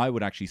fact, I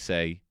would actually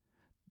say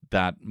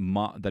that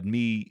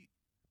me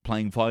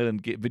playing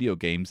violent video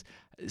games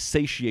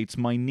satiates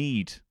my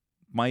need,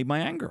 my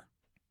anger.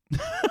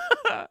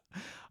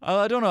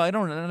 I don't know. I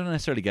don't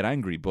necessarily get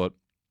angry, but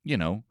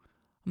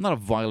I'm not a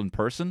violent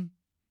person,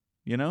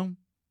 you know?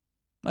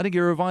 I think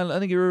you're a violent.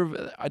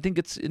 I think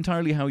it's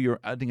entirely how you're.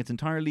 I think it's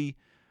entirely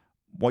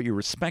what your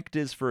respect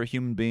is for a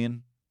human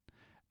being,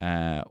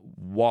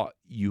 what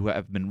you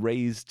have been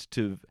raised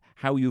to,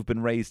 how you've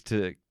been raised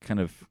to, kind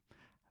of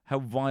how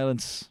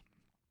violence.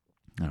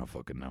 I don't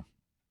fucking know.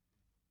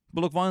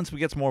 But look, violence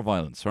begets more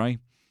violence, right?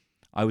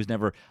 I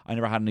never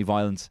had any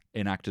violence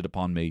enacted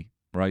upon me,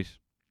 right?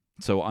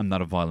 So I'm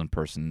not a violent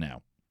person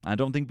now. I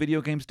don't think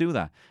video games do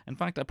that. In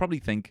fact, I probably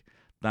think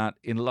that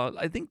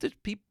I think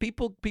that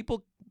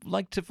people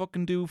like to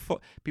fucking do.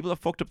 People have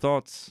fucked up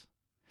thoughts.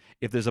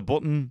 If there's a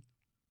button,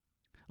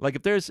 like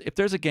if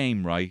there's a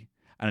game, right,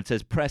 and it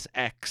says press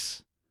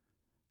X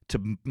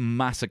to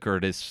massacre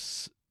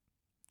this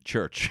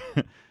church,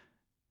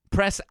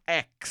 press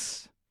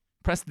X,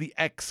 press the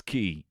X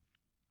key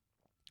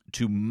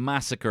to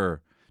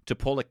massacre, to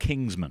pull a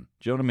Kingsman.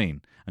 Do you know what I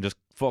mean? And just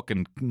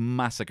fucking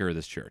massacre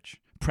this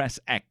church. Press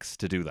X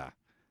to do that.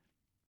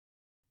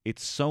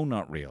 It's so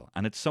not real,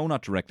 and it's so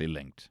not directly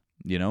linked,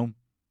 you know?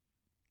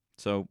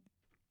 So,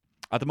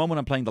 at the moment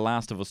I'm playing The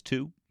Last of Us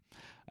 2.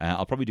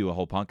 I'll probably do a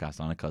whole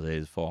podcast on it because it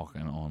is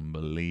fucking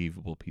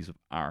unbelievable piece of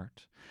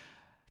art.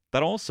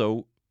 That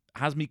also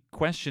has me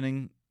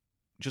questioning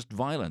just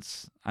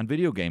violence and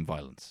video game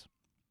violence.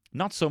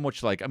 Not so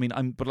much like,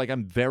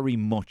 I'm very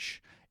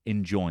much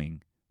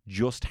enjoying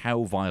just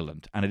how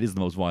violent, and it is the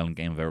most violent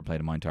game I've ever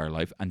played in my entire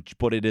life,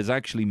 but it has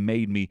actually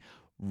made me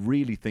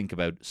really think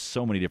about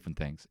so many different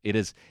things. It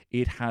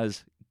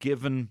has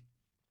given.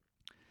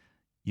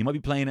 You might be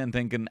playing it and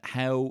thinking,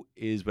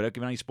 without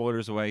giving any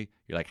spoilers away,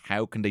 you're like,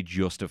 how can they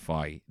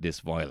justify this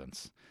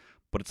violence?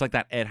 But it's like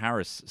that Ed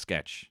Harris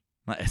sketch.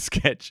 Not a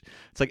sketch.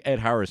 It's like Ed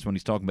Harris when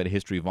he's talking about a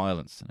history of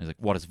violence. And he's like,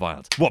 what is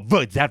violence? What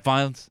is that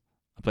violence?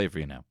 I'll play it for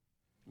you now.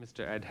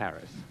 Mr. Ed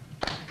Harris.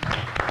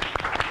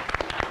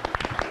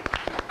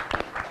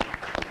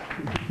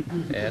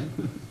 Ed?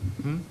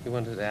 You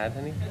wanted to add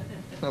anything?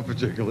 Not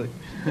particularly.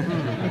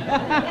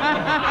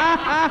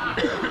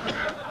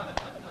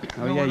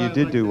 Oh, yeah, you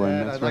did do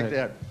one. That's I'd right. like to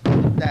add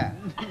that.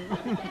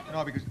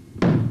 No, because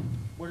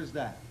what is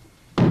that?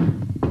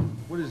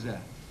 What is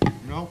that?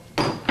 No?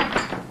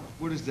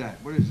 What is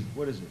that? What is it?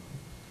 What is it?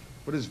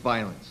 What is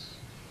violence?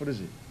 What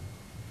is it?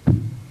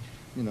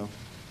 You know,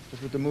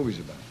 that's what the movie's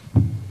about.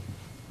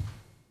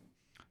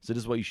 So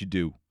this is what you should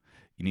do.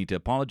 You need to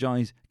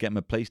apologize, get him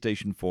a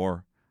PlayStation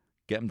 4,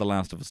 get him The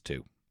Last of Us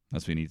 2.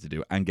 That's what you need to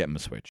do, and get him a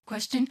Switch.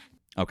 Question.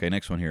 Okay,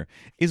 next one here.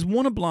 Is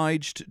one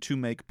obliged to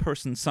make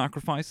person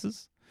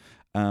sacrifices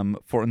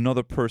for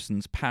another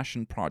person's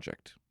passion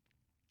project?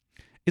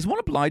 Is one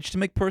obliged to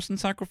make person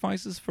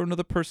sacrifices for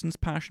another person's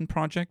passion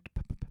project?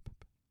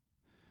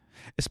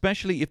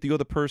 Especially if the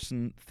other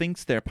person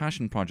thinks their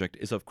passion project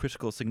is of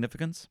critical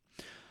significance?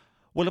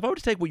 Well, if I were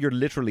to take what you're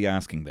literally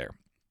asking there,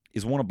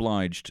 is one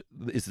obliged,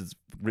 this is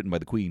written by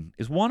the Queen,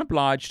 is one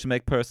obliged to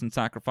make person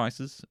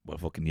sacrifices? Well,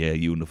 fucking yeah,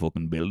 you and the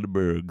fucking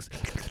Bilderbergs.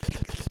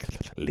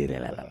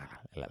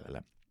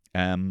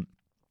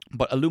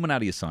 But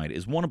Illuminati aside,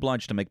 is one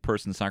obliged to make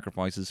person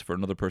sacrifices for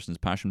another person's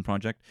passion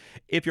project?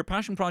 If your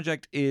passion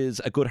project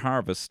is a good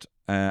harvest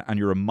and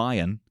you're a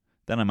Mayan,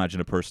 then I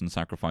imagine a person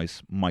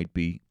sacrifice might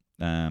be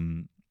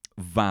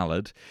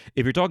valid.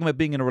 If you're talking about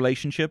being in a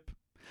relationship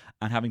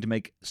and having to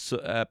make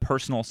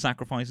personal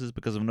sacrifices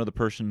because of another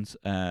person's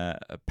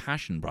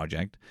passion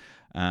project,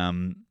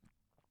 that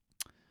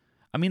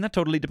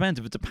totally depends.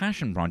 If it's a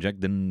passion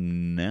project,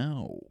 then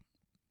no.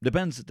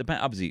 Depends.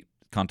 Obviously,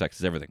 context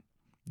is everything,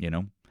 you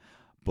know.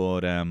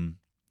 But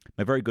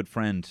my very good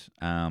friend,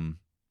 Peter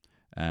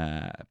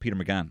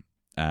McGann,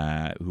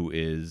 who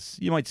is,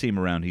 you might see him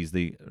around. He's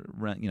the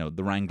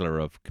wrangler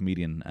of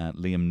comedian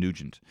Liam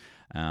Nugent.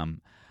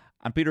 And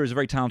Peter is a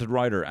very talented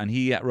writer, and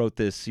he wrote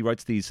this. He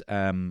writes these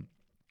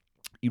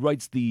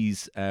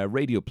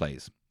radio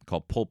plays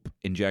called Pulp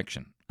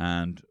Injection,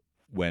 and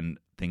when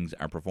things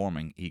are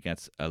performing, he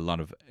gets a lot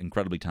of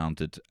incredibly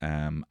talented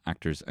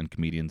actors and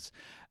comedians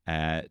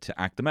to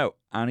act them out.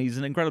 And he's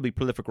an incredibly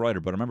prolific writer.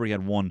 But I remember he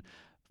had one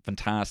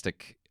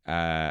fantastic,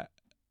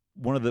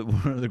 one of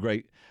the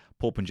great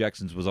Pulp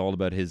Injections was all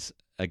about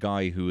a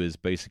guy who is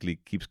basically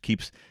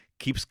keeps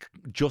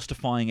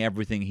justifying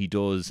everything he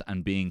does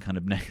and being kind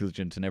of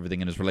negligent and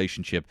everything in his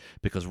relationship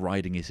because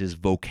writing is his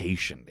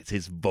vocation. It's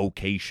his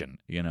vocation,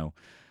 you know.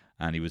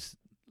 And he was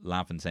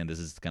laughing, saying this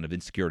is the kind of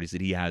insecurities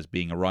that he has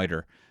being a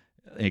writer,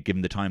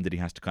 given the time that he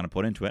has to kind of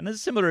put into it. And it's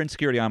a similar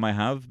insecurity I might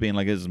have, being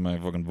like, this is my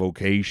fucking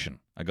vocation.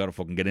 I got to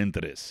fucking get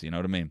into this, you know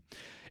what I mean?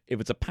 If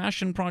it's a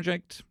passion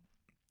project,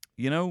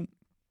 you know,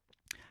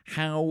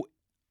 how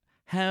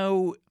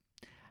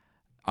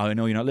I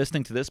know you're not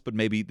listening to this, but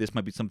maybe this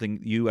might be something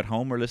you at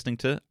home are listening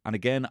to. And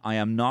again,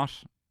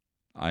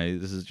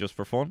 this is just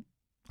for fun.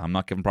 I'm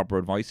not giving proper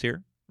advice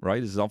here,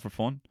 right? This is all for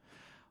fun.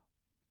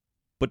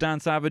 But Dan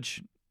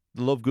Savage,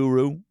 the love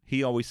guru,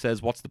 he always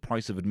says, what's the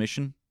price of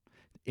admission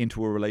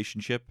into a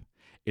relationship?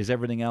 Is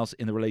everything else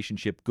in the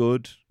relationship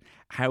good?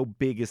 How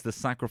big is the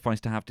sacrifice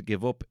to have to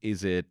give up?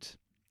 Is it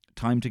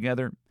time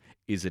together?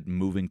 Is it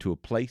moving to a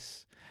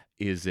place?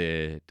 Is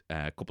it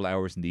a couple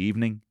hours in the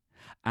evening?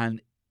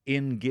 And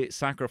in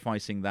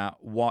sacrificing that,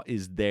 what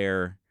is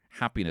their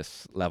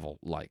happiness level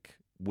like?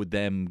 Would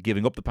them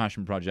giving up the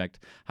passion project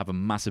have a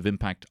massive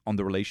impact on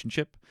the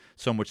relationship?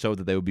 So much so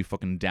that they would be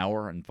fucking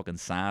dour and fucking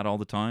sad all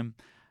the time.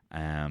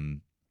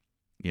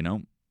 You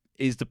know,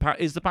 is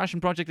the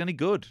passion project any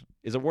good?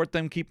 Is it worth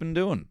them keeping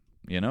doing?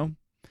 You know,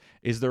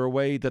 is there a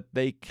way that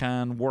they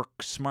can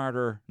work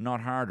smarter,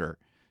 not harder,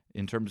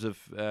 in terms of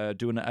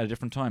doing it at a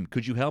different time?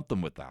 Could you help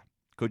them with that?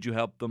 Could you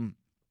help them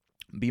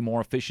be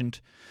more efficient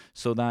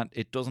so that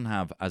it doesn't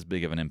have as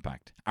big of an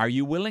impact? Are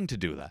you willing to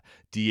do that?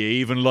 Do you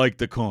even like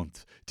the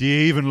cunt? Do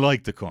you even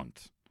like the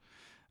cunt?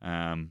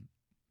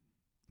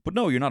 But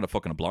no, you're not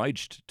fucking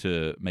obliged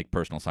to make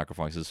person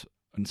sacrifices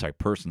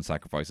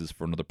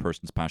for another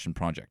person's passion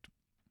project.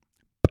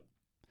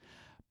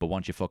 But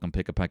once you fucking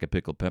pick a pack of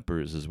pickled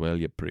peppers as well,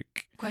 you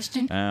prick.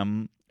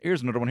 Question.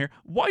 Here's another one here.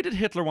 Why did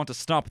Hitler want to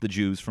stop the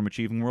Jews from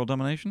achieving world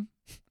domination?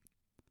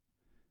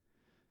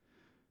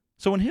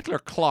 So when Hitler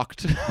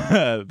clocked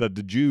that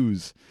the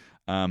Jews,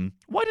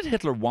 why did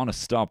Hitler want to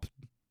stop?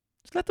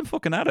 Just let them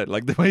fucking at it,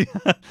 like the way,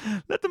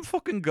 let them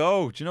fucking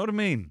go. Do you know what I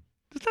mean?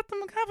 Just let them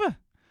have it.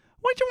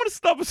 Why do you want to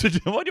stop us?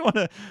 Why do you want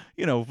to,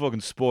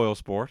 fucking spoil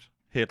sport,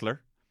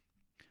 Hitler?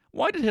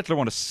 Why did Hitler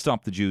want to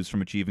stop the Jews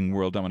from achieving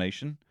world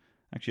domination?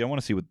 Actually, I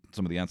want to see what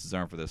some of the answers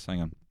are for this.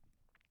 Hang on.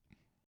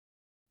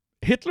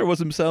 Hitler was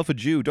himself a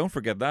Jew. Don't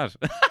forget that.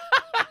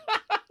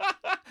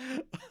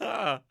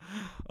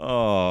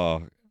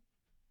 Oh.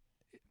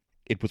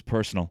 It was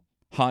personal,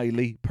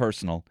 highly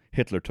personal.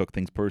 Hitler took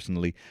things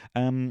personally.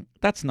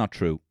 That's not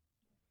true.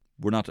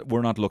 We're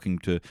not looking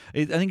to.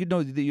 I think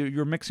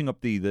you're mixing up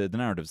the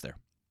narratives there.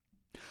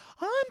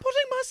 I'm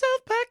putting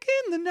myself back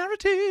in the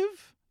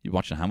narrative. You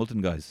watching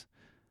Hamilton, guys?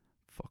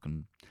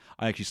 Fucking.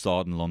 I actually saw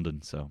it in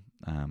London, so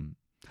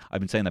I've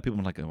been saying that people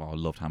are like, "Oh, I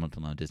loved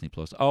Hamilton on Disney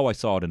Plus." Oh, I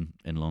saw it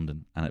in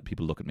London, and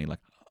people look at me like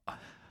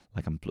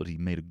I'm bloody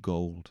made of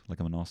gold,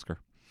 like I'm an Oscar.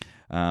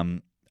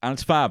 And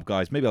it's fab,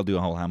 guys. Maybe I'll do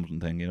a whole Hamilton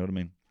thing, you know what I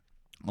mean?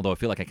 Although I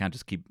feel like I can't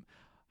just keep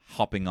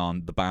hopping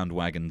on the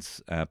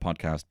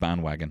podcast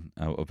bandwagon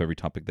of every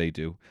topic they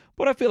do.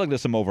 But I feel like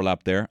there's some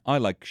overlap there. I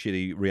like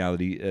shitty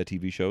reality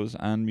TV shows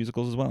and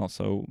musicals as well.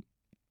 So,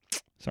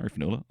 sorry,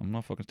 Fanula. I'm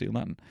not fucking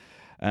stealing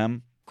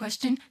that.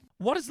 Question.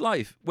 What is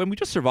life when we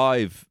just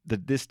survive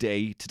this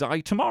day to die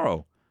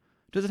tomorrow?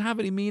 Does it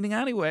have any meaning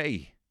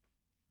anyway?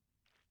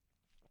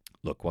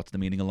 Look, what's the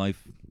meaning of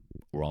life?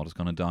 We're all just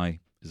going to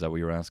die. Is that what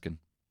you're asking?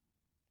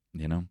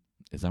 You know?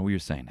 Is that what you're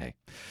saying? Hey,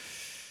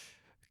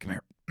 come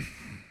here.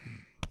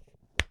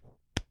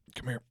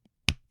 Come here.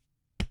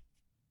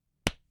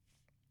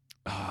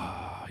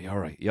 Ah, you all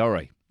right? You all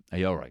right? Are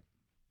you all right?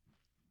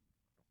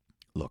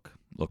 Look,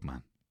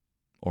 man.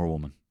 Or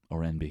woman.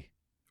 Or NB.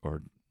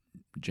 Or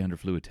gender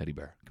fluid teddy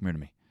bear. Come here to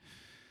me.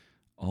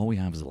 All we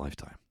have is a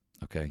lifetime,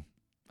 okay?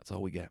 That's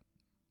all we get.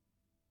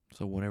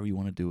 So whatever you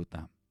want to do with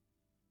that.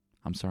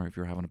 I'm sorry if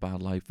you're having a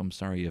bad life. I'm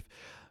sorry if,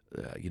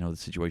 the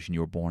situation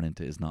you were born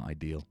into is not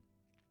ideal.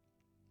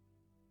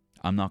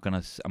 I'm not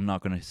gonna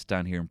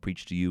stand here and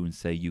preach to you and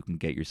say you can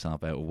get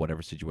yourself out of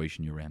whatever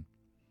situation you're in.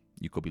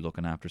 You could be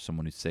looking after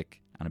someone who's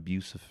sick and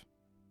abusive,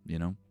 you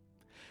know.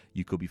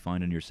 You could be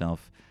finding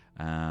yourself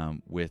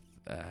with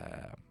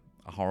a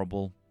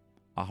horrible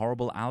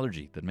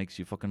allergy that makes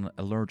you fucking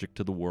allergic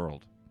to the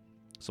world.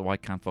 So I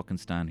can't fucking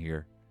stand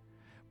here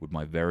with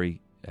my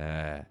very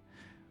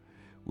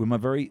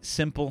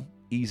simple,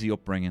 easy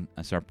upbringing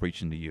and start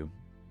preaching to you.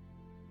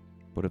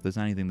 But if there's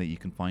anything that you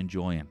can find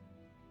joy in,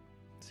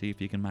 see if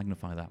you can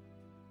magnify that.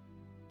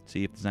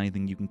 See if there's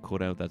anything you can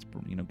cut out that's,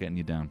 getting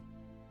you down.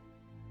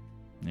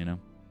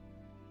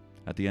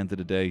 At the end of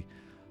the day,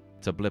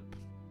 it's a blip.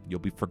 You'll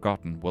be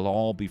forgotten. We'll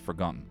all be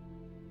forgotten.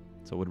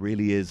 So it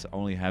really is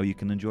only how you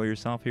can enjoy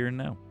yourself here and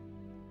now.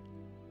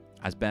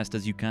 As best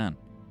as you can.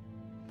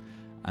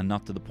 And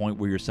not to the point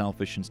where you're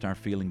selfish and start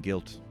feeling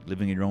guilt,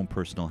 living in your own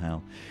personal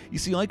hell. You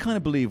see, I kind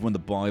of believe when they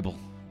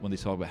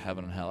talk about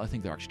heaven and hell, I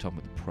think they're actually talking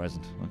about the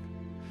present.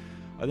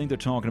 I think they're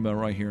talking about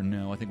right here and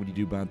now. I think when you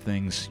do bad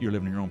things, you're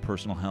living in your own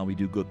personal hell. When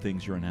you do good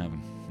things, you're in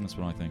heaven. That's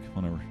what I think.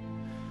 Whatever.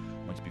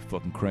 Might just be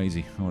fucking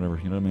crazy or whatever,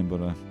 you know what I mean?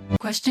 But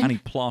Question. Any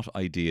plot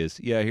ideas?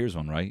 Yeah, here's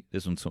one, right?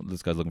 This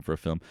guy's looking for a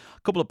film. A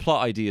couple of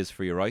plot ideas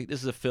for you, right?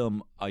 This is a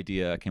film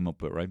idea I came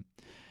up with, right?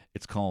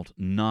 It's called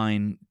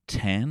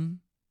 9/10?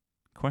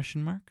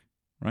 Question mark,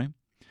 right?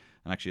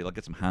 And actually, I'll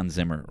get some Hans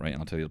Zimmer, right?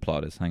 And I'll tell you the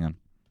plot is. Hang on.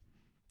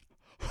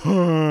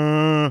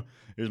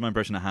 Here's my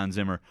impression of Hans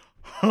Zimmer.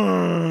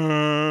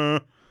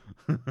 Get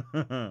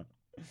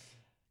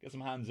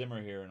some Hans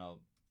Zimmer here and I'll...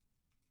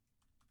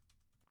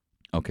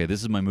 Okay,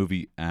 this is my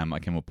movie I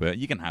came up with.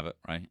 You can have it,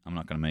 right? I'm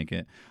not going to make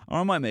it. Or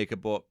I might make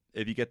it, but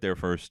if you get there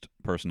first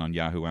person on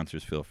Yahoo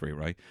Answers, feel free,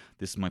 right?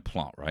 This is my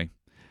plot, right?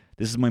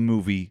 This is my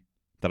movie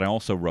that I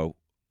also wrote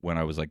when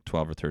I was like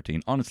 12 or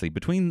 13. Honestly,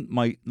 between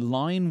my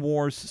Line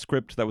Wars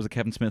script that was a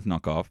Kevin Smith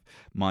knockoff,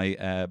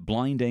 my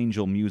Blind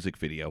Angel music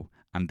video,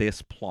 and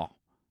this plot,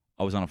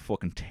 I was on a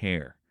fucking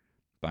tear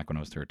back when I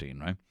was 13,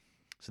 right?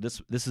 So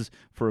this is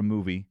for a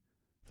movie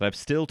that I've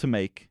still to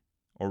make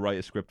or write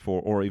a script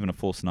for or even a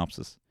full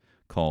synopsis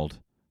called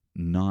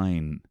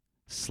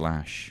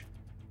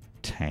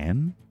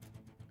 9/10?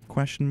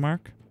 Question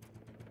mark.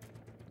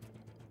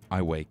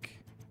 I wake.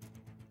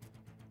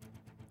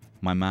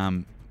 My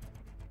mom,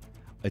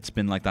 it's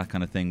been like that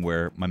kind of thing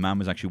where my mom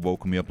has actually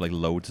woken me up like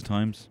loads of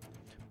times,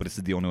 but this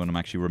is the only one I'm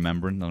actually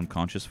remembering that I'm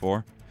conscious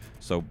for.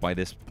 So by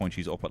this point,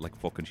 she's up at like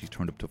fucking, she's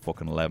turned up to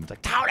fucking 11. It's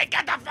like, Tony,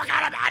 get the fuck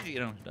out of bed! You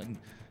know,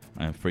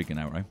 I'm freaking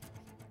out, right?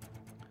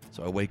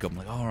 So I wake up, I'm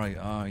like, all right,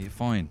 you're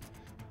fine.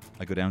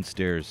 I go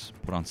downstairs,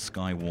 put on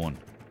Sky 1,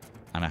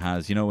 and it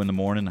has, you know, in the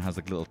morning, it has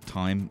like a little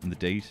time and the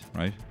date,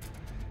 right?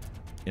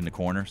 In the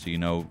corner, so you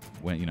know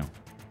when, you know,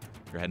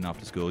 you're heading off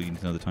to school, you need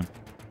to know the time.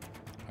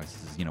 Right,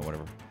 this is, you know,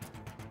 whatever.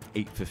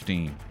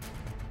 8:15,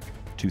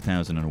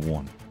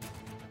 2001.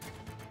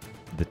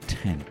 The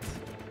 10th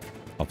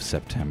of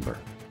September.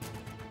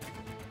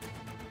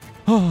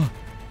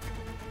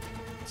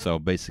 So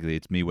basically,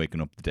 it's me waking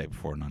up the day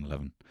before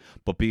 9/11,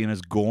 but being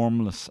as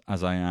gormless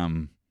as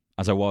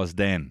I was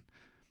then.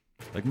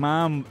 Like,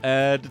 Mom,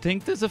 do you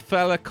think there's a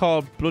fella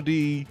called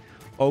bloody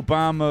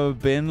Obama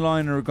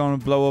Binliner going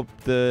to blow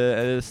up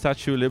the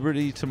Statue of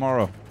Liberty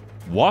tomorrow?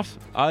 What?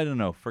 I don't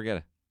know. Forget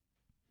it.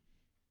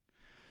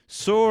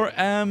 Sir,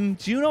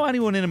 do you know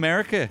anyone in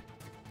America?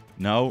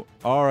 No.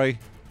 All right.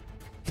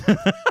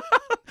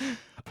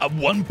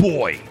 One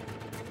boy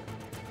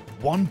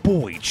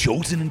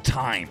chosen in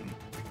time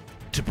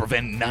to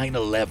prevent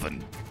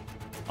 9/11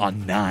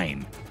 on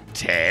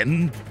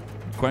 9/10?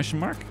 Question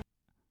mark?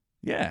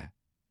 Yeah.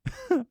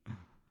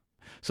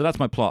 So that's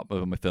my plot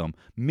of my film.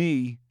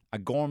 Me, a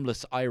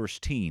gormless Irish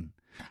teen,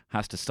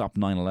 has to stop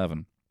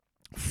 9/11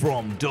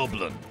 from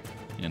Dublin.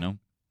 You know?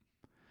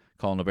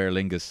 Calling up Aer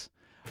Lingus.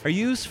 Are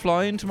you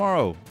flying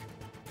tomorrow?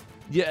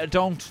 Yeah,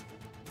 don't.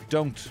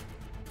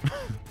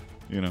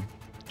 You know?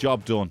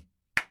 Job done.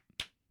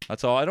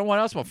 That's all. I don't know what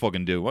else am I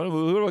fucking do.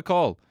 Who do I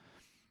call?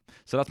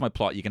 So that's my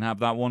plot. You can have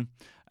that one.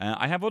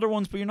 I have other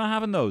ones, but you're not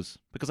having those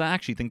because I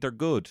actually think they're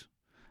good.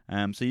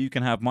 So you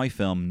can have my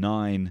film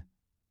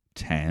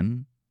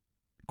 9/10?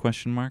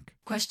 Question mark.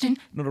 Question.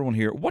 Another one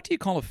here. What do you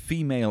call a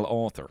female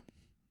author?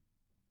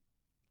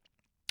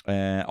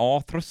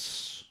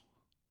 Authoress.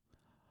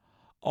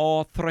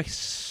 I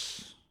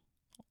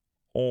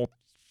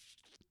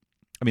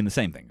mean, the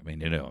same thing. I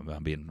mean, you know, we're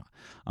having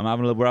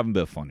a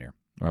bit of fun here.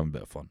 We're having a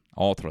bit of fun.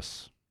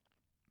 Authoress.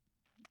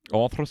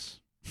 And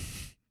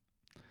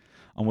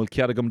we'll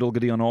Ciaragum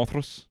Dulgadi on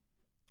authoress.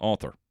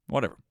 Author.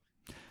 Whatever.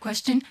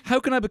 Question. How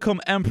can I become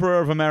Emperor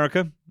of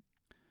America?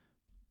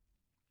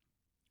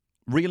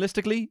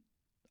 Realistically,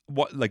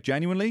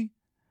 genuinely,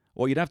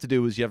 what you'd have to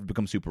do is you have to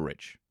become super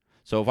rich.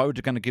 So if I were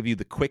to kind of give you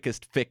the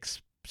quickest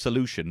fix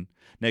solution,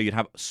 now you'd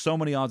have so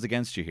many odds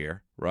against you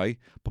here, right?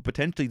 But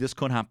potentially this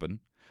could happen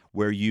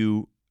where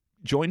you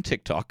join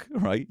TikTok,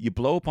 right? You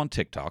blow up on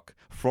TikTok.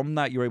 From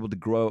that, you're able to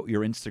grow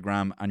your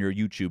Instagram and your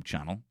YouTube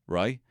channel,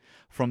 right?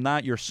 From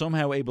that, you're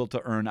somehow able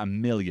to earn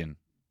 $1 million,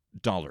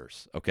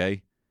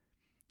 okay?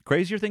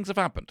 Crazier things have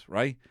happened,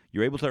 right?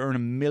 You're able to earn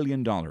 $1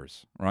 million,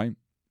 right?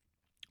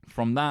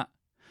 From that,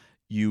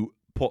 you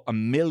put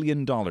 $1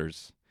 million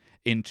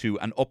into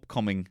an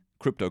upcoming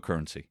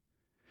cryptocurrency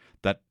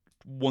that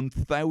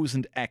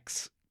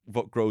 1,000x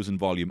grows in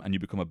volume and you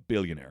become a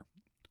billionaire.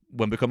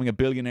 When becoming a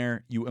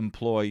billionaire, you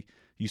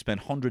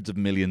spend hundreds of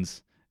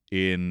millions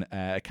in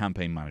a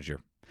campaign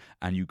manager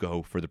and you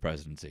go for the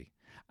presidency.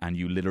 And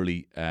you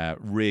literally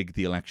rig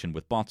the election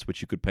with bots,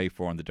 which you could pay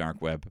for on the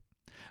dark web.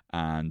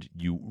 And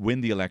you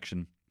win the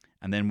election.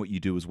 And then what you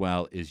do as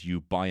well is you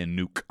buy a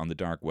nuke on the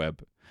dark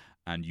web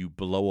and you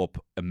blow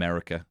up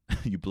America.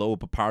 You blow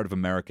up a part of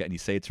America and you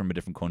say it's from a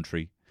different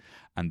country.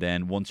 And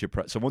then once you're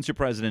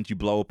president, you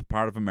blow up a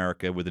part of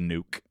America with a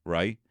nuke,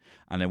 right?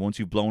 And then once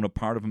you've blown up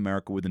part of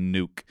America with a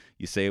nuke,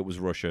 you say it was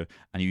Russia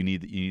and you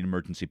need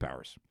emergency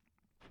powers.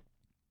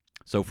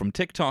 So from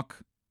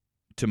TikTok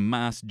to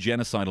mass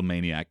genocidal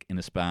maniac in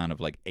a span of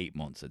like 8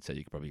 months, I'd say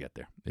you could probably get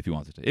there if you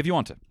wanted to. If you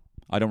want to.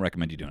 I don't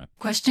recommend you doing it.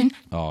 Question.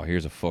 Oh,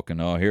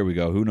 here we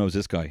go. Who knows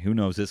this guy?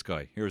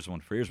 Here's one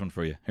for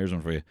you.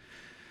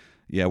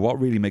 Yeah, what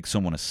really makes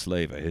someone a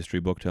slave? A history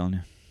book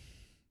telling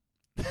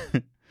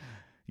you?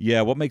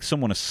 Yeah, what makes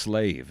someone a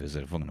slave? Is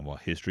it fucking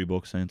what history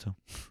book saying so?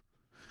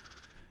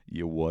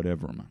 Yeah,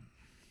 whatever, man.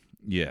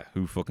 Yeah,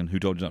 who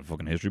told you that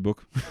fucking history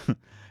book?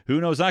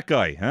 Who knows that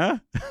guy,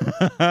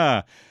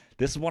 huh?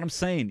 This is what I'm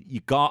saying.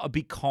 You gotta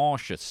be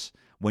cautious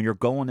when you're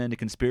going in the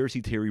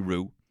conspiracy theory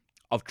route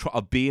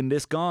of being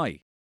this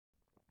guy.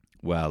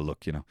 Well,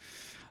 look, you know,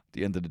 at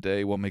the end of the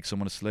day, what makes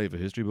someone a slave? A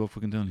history book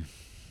fucking telling you.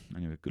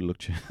 Anyway, good luck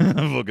to you.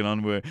 Fucking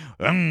on with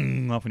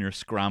off on your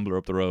scrambler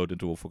up the road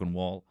into a fucking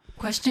wall.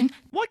 Question.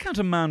 Why can't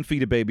a man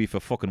feed a baby if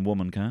a fucking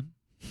woman can?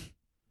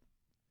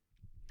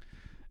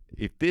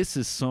 If this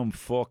is some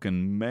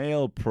fucking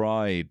male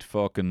pride,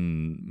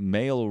 fucking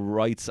male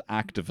rights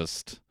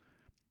activist,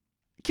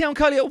 Cian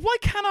Collier, why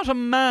cannot a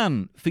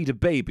man feed a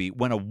baby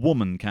when a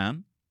woman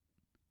can?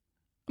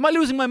 Am I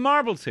losing my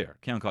marbles here,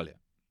 Cian Collier?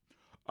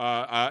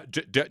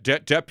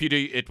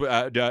 Deputy,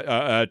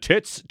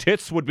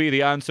 tits would be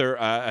the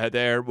answer.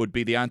 There would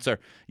be the answer.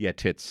 Yeah,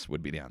 tits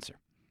would be the answer.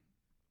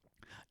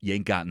 You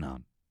ain't got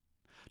none.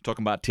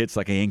 Talking about tits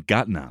like I ain't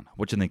got none.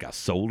 What you think, I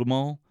sold them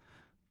all?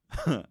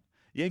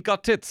 You ain't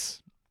got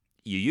tits.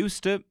 You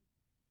used to.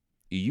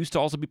 You used to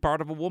also be part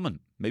of a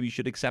woman. Maybe you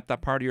should accept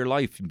that part of your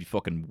life and be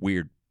fucking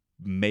weird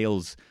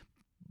males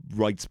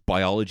rights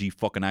biology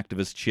fucking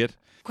activist shit.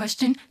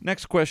 Question.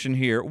 Next question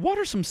here. What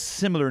are some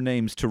similar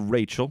names to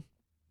Rachel?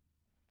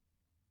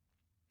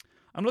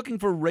 I'm looking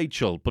for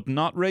Rachel, but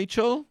not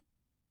Rachel.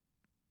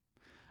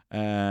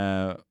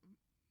 Sounds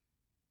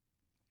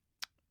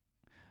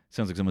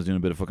like someone's doing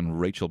a bit of fucking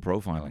Rachel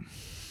profiling.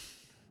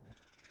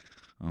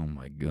 Oh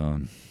my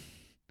God.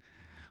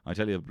 I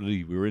tell you,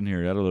 we were in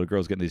here, had a little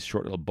girls getting these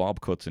short little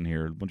bob cuts in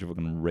here, a bunch of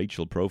fucking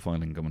Rachel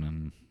profiling coming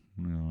in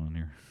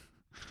here.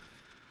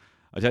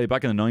 I tell you,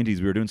 back in the 90s,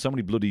 we were doing so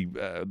many bloody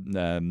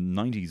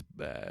 90s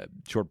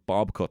short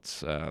bob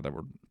cuts that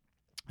were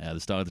the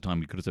style at the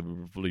time. We could have said we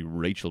were fully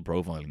Rachel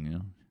profiling, you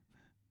know.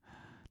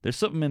 There's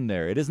something in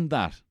there. It isn't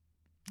that.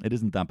 It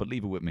isn't that, but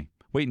leave it with me.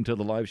 Wait until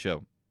the live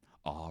show.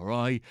 All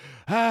right.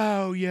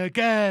 How you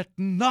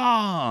getting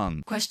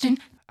on? Question.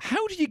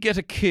 How do you get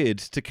a kid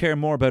to care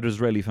more about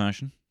Israeli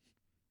fashion?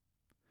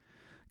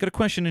 Got a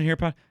question in here,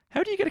 Pat.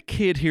 How do you get a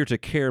kid here to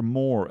care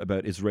more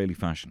about Israeli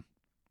fashion?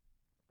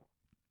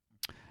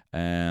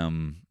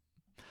 I'd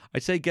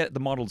say get the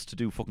models to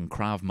do fucking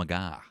Krav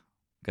Maga.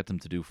 Get them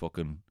to do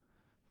fucking.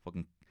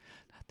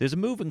 There's a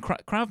move in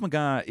Krav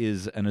Maga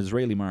is an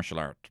Israeli martial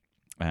art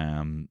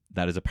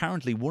that is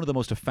apparently one of the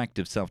most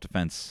effective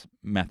self-defense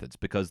methods,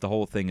 because the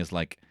whole thing is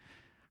like,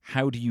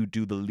 how do you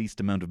do the least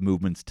amount of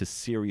movements to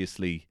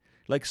seriously,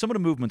 like, some of the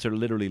movements are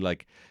literally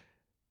like,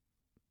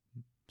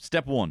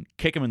 step 1,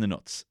 kick him in the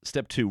nuts.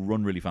 Step 2,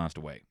 run really fast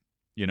away.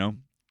 You know?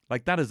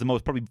 Like, that is the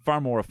most, probably far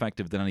more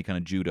effective than any kind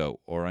of judo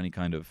or any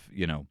kind of,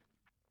 you know,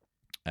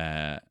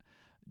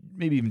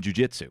 maybe even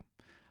jiu-jitsu.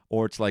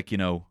 Or it's like, you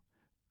know,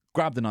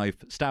 grab the knife,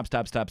 stab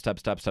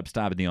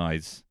in the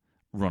eyes,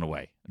 run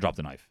away, drop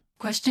the knife.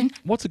 Question.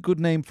 What's a good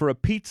name for a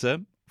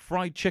pizza,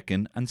 fried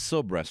chicken, and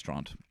sub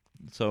restaurant?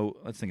 So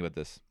let's think about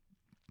this.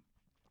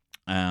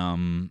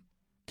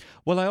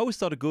 Well, I always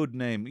thought a good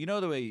name, you know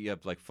the way you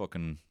have like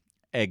fucking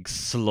egg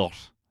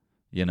slut,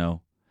 you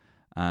know,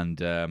 and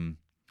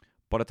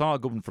but I thought a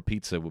good one for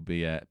pizza would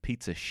be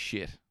pizza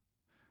shit.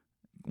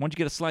 Why don't you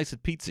get a slice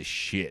of pizza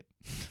shit?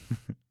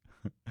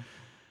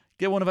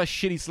 Get one of our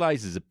shitty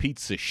slices of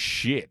pizza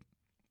shit.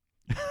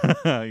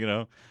 You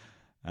know?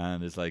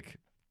 And it's like,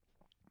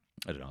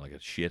 I don't know, like a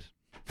shit.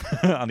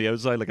 On the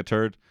outside, like a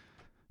turd.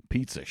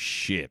 Pizza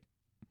shit.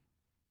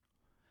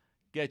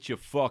 Get your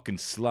fucking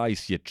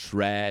slice, you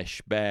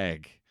trash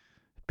bag.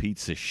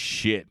 Pizza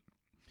shit.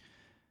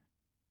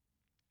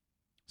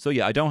 So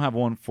yeah, I don't have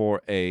one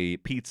for a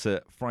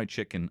pizza, fried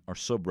chicken, or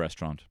sub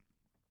restaurant.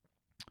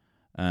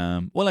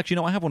 Well, actually,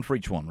 no, I have one for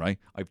each one, right?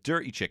 I have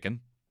dirty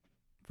chicken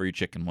for your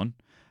chicken one.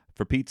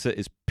 For pizza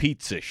is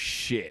pizza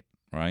shit,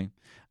 right?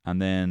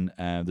 And then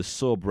the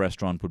sub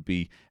restaurant would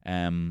be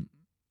the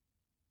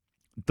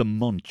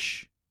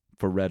Munch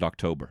for Red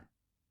October.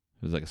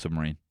 It was like a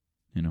submarine,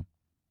 you know.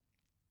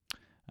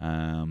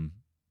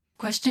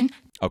 Question.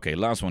 Okay,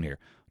 last one here.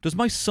 Does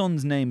my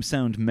son's name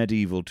sound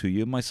medieval to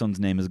you? My son's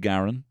name is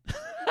Garren.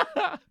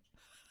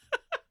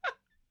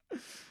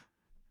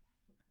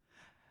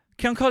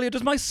 Kiancalia,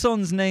 does my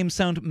son's name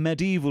sound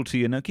medieval to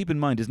you? Now, keep in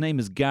mind, his name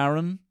is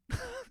Garren.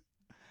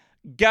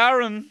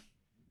 Garren!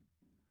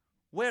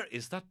 Where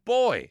is that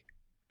boy?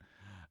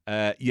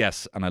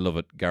 Yes, and I love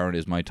it. Garren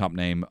is my top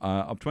name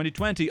of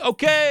 2020.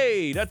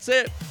 Okay, that's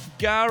it.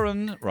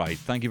 Garren. Right,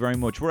 thank you very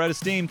much. We're out of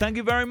steam. Thank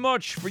you very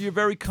much for your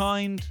very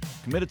kind,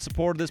 committed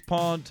support of this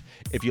pod.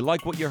 If you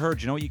like what you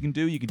heard, you know what you can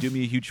do? You can do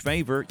me a huge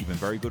favor. You've been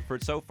very good for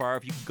it so far.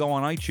 If you could go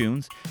on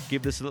iTunes,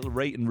 give this a little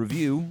rate and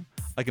review,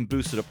 I can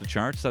boost it up the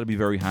charts. That'd be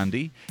very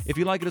handy. If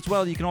you like it as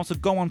well, you can also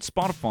go on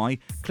Spotify,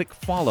 click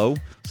follow,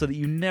 so that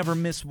you never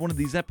miss one of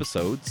these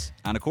episodes.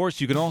 And of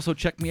course, you can also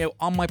check me out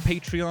on my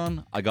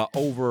Patreon. I got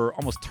over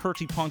almost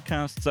 30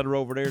 podcasts that are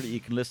over there that you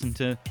can listen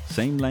to.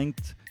 Same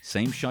length,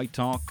 same shite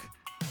talk.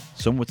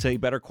 Some would say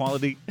better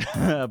quality,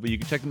 but you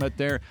can check them out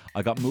there.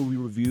 I got movie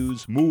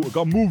reviews.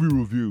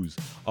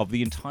 Of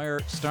the entire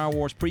Star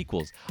Wars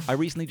prequels. I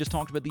recently just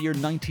talked about the year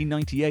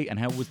 1998 and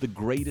how it was the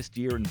greatest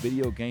year in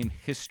video game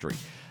history.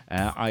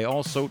 I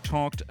also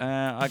talked,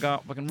 I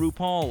got fucking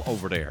RuPaul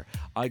over there.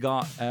 I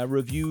got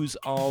reviews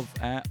of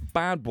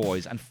Bad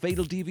Boys and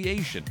Fatal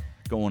Deviation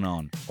going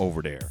on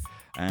over there.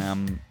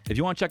 If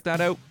you want to check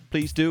that out,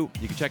 please do.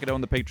 You can check it out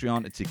on the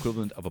Patreon. It's the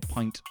equivalent of a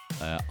pint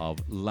of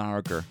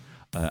lager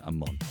a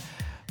month.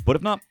 But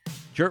if not,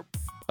 sure,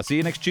 I'll see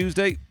you next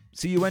Tuesday.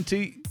 See you,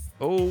 NT.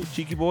 Oh,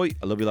 cheeky boy.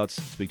 I love you lots.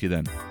 Speak to you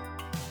then.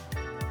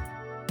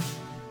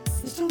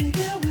 It's only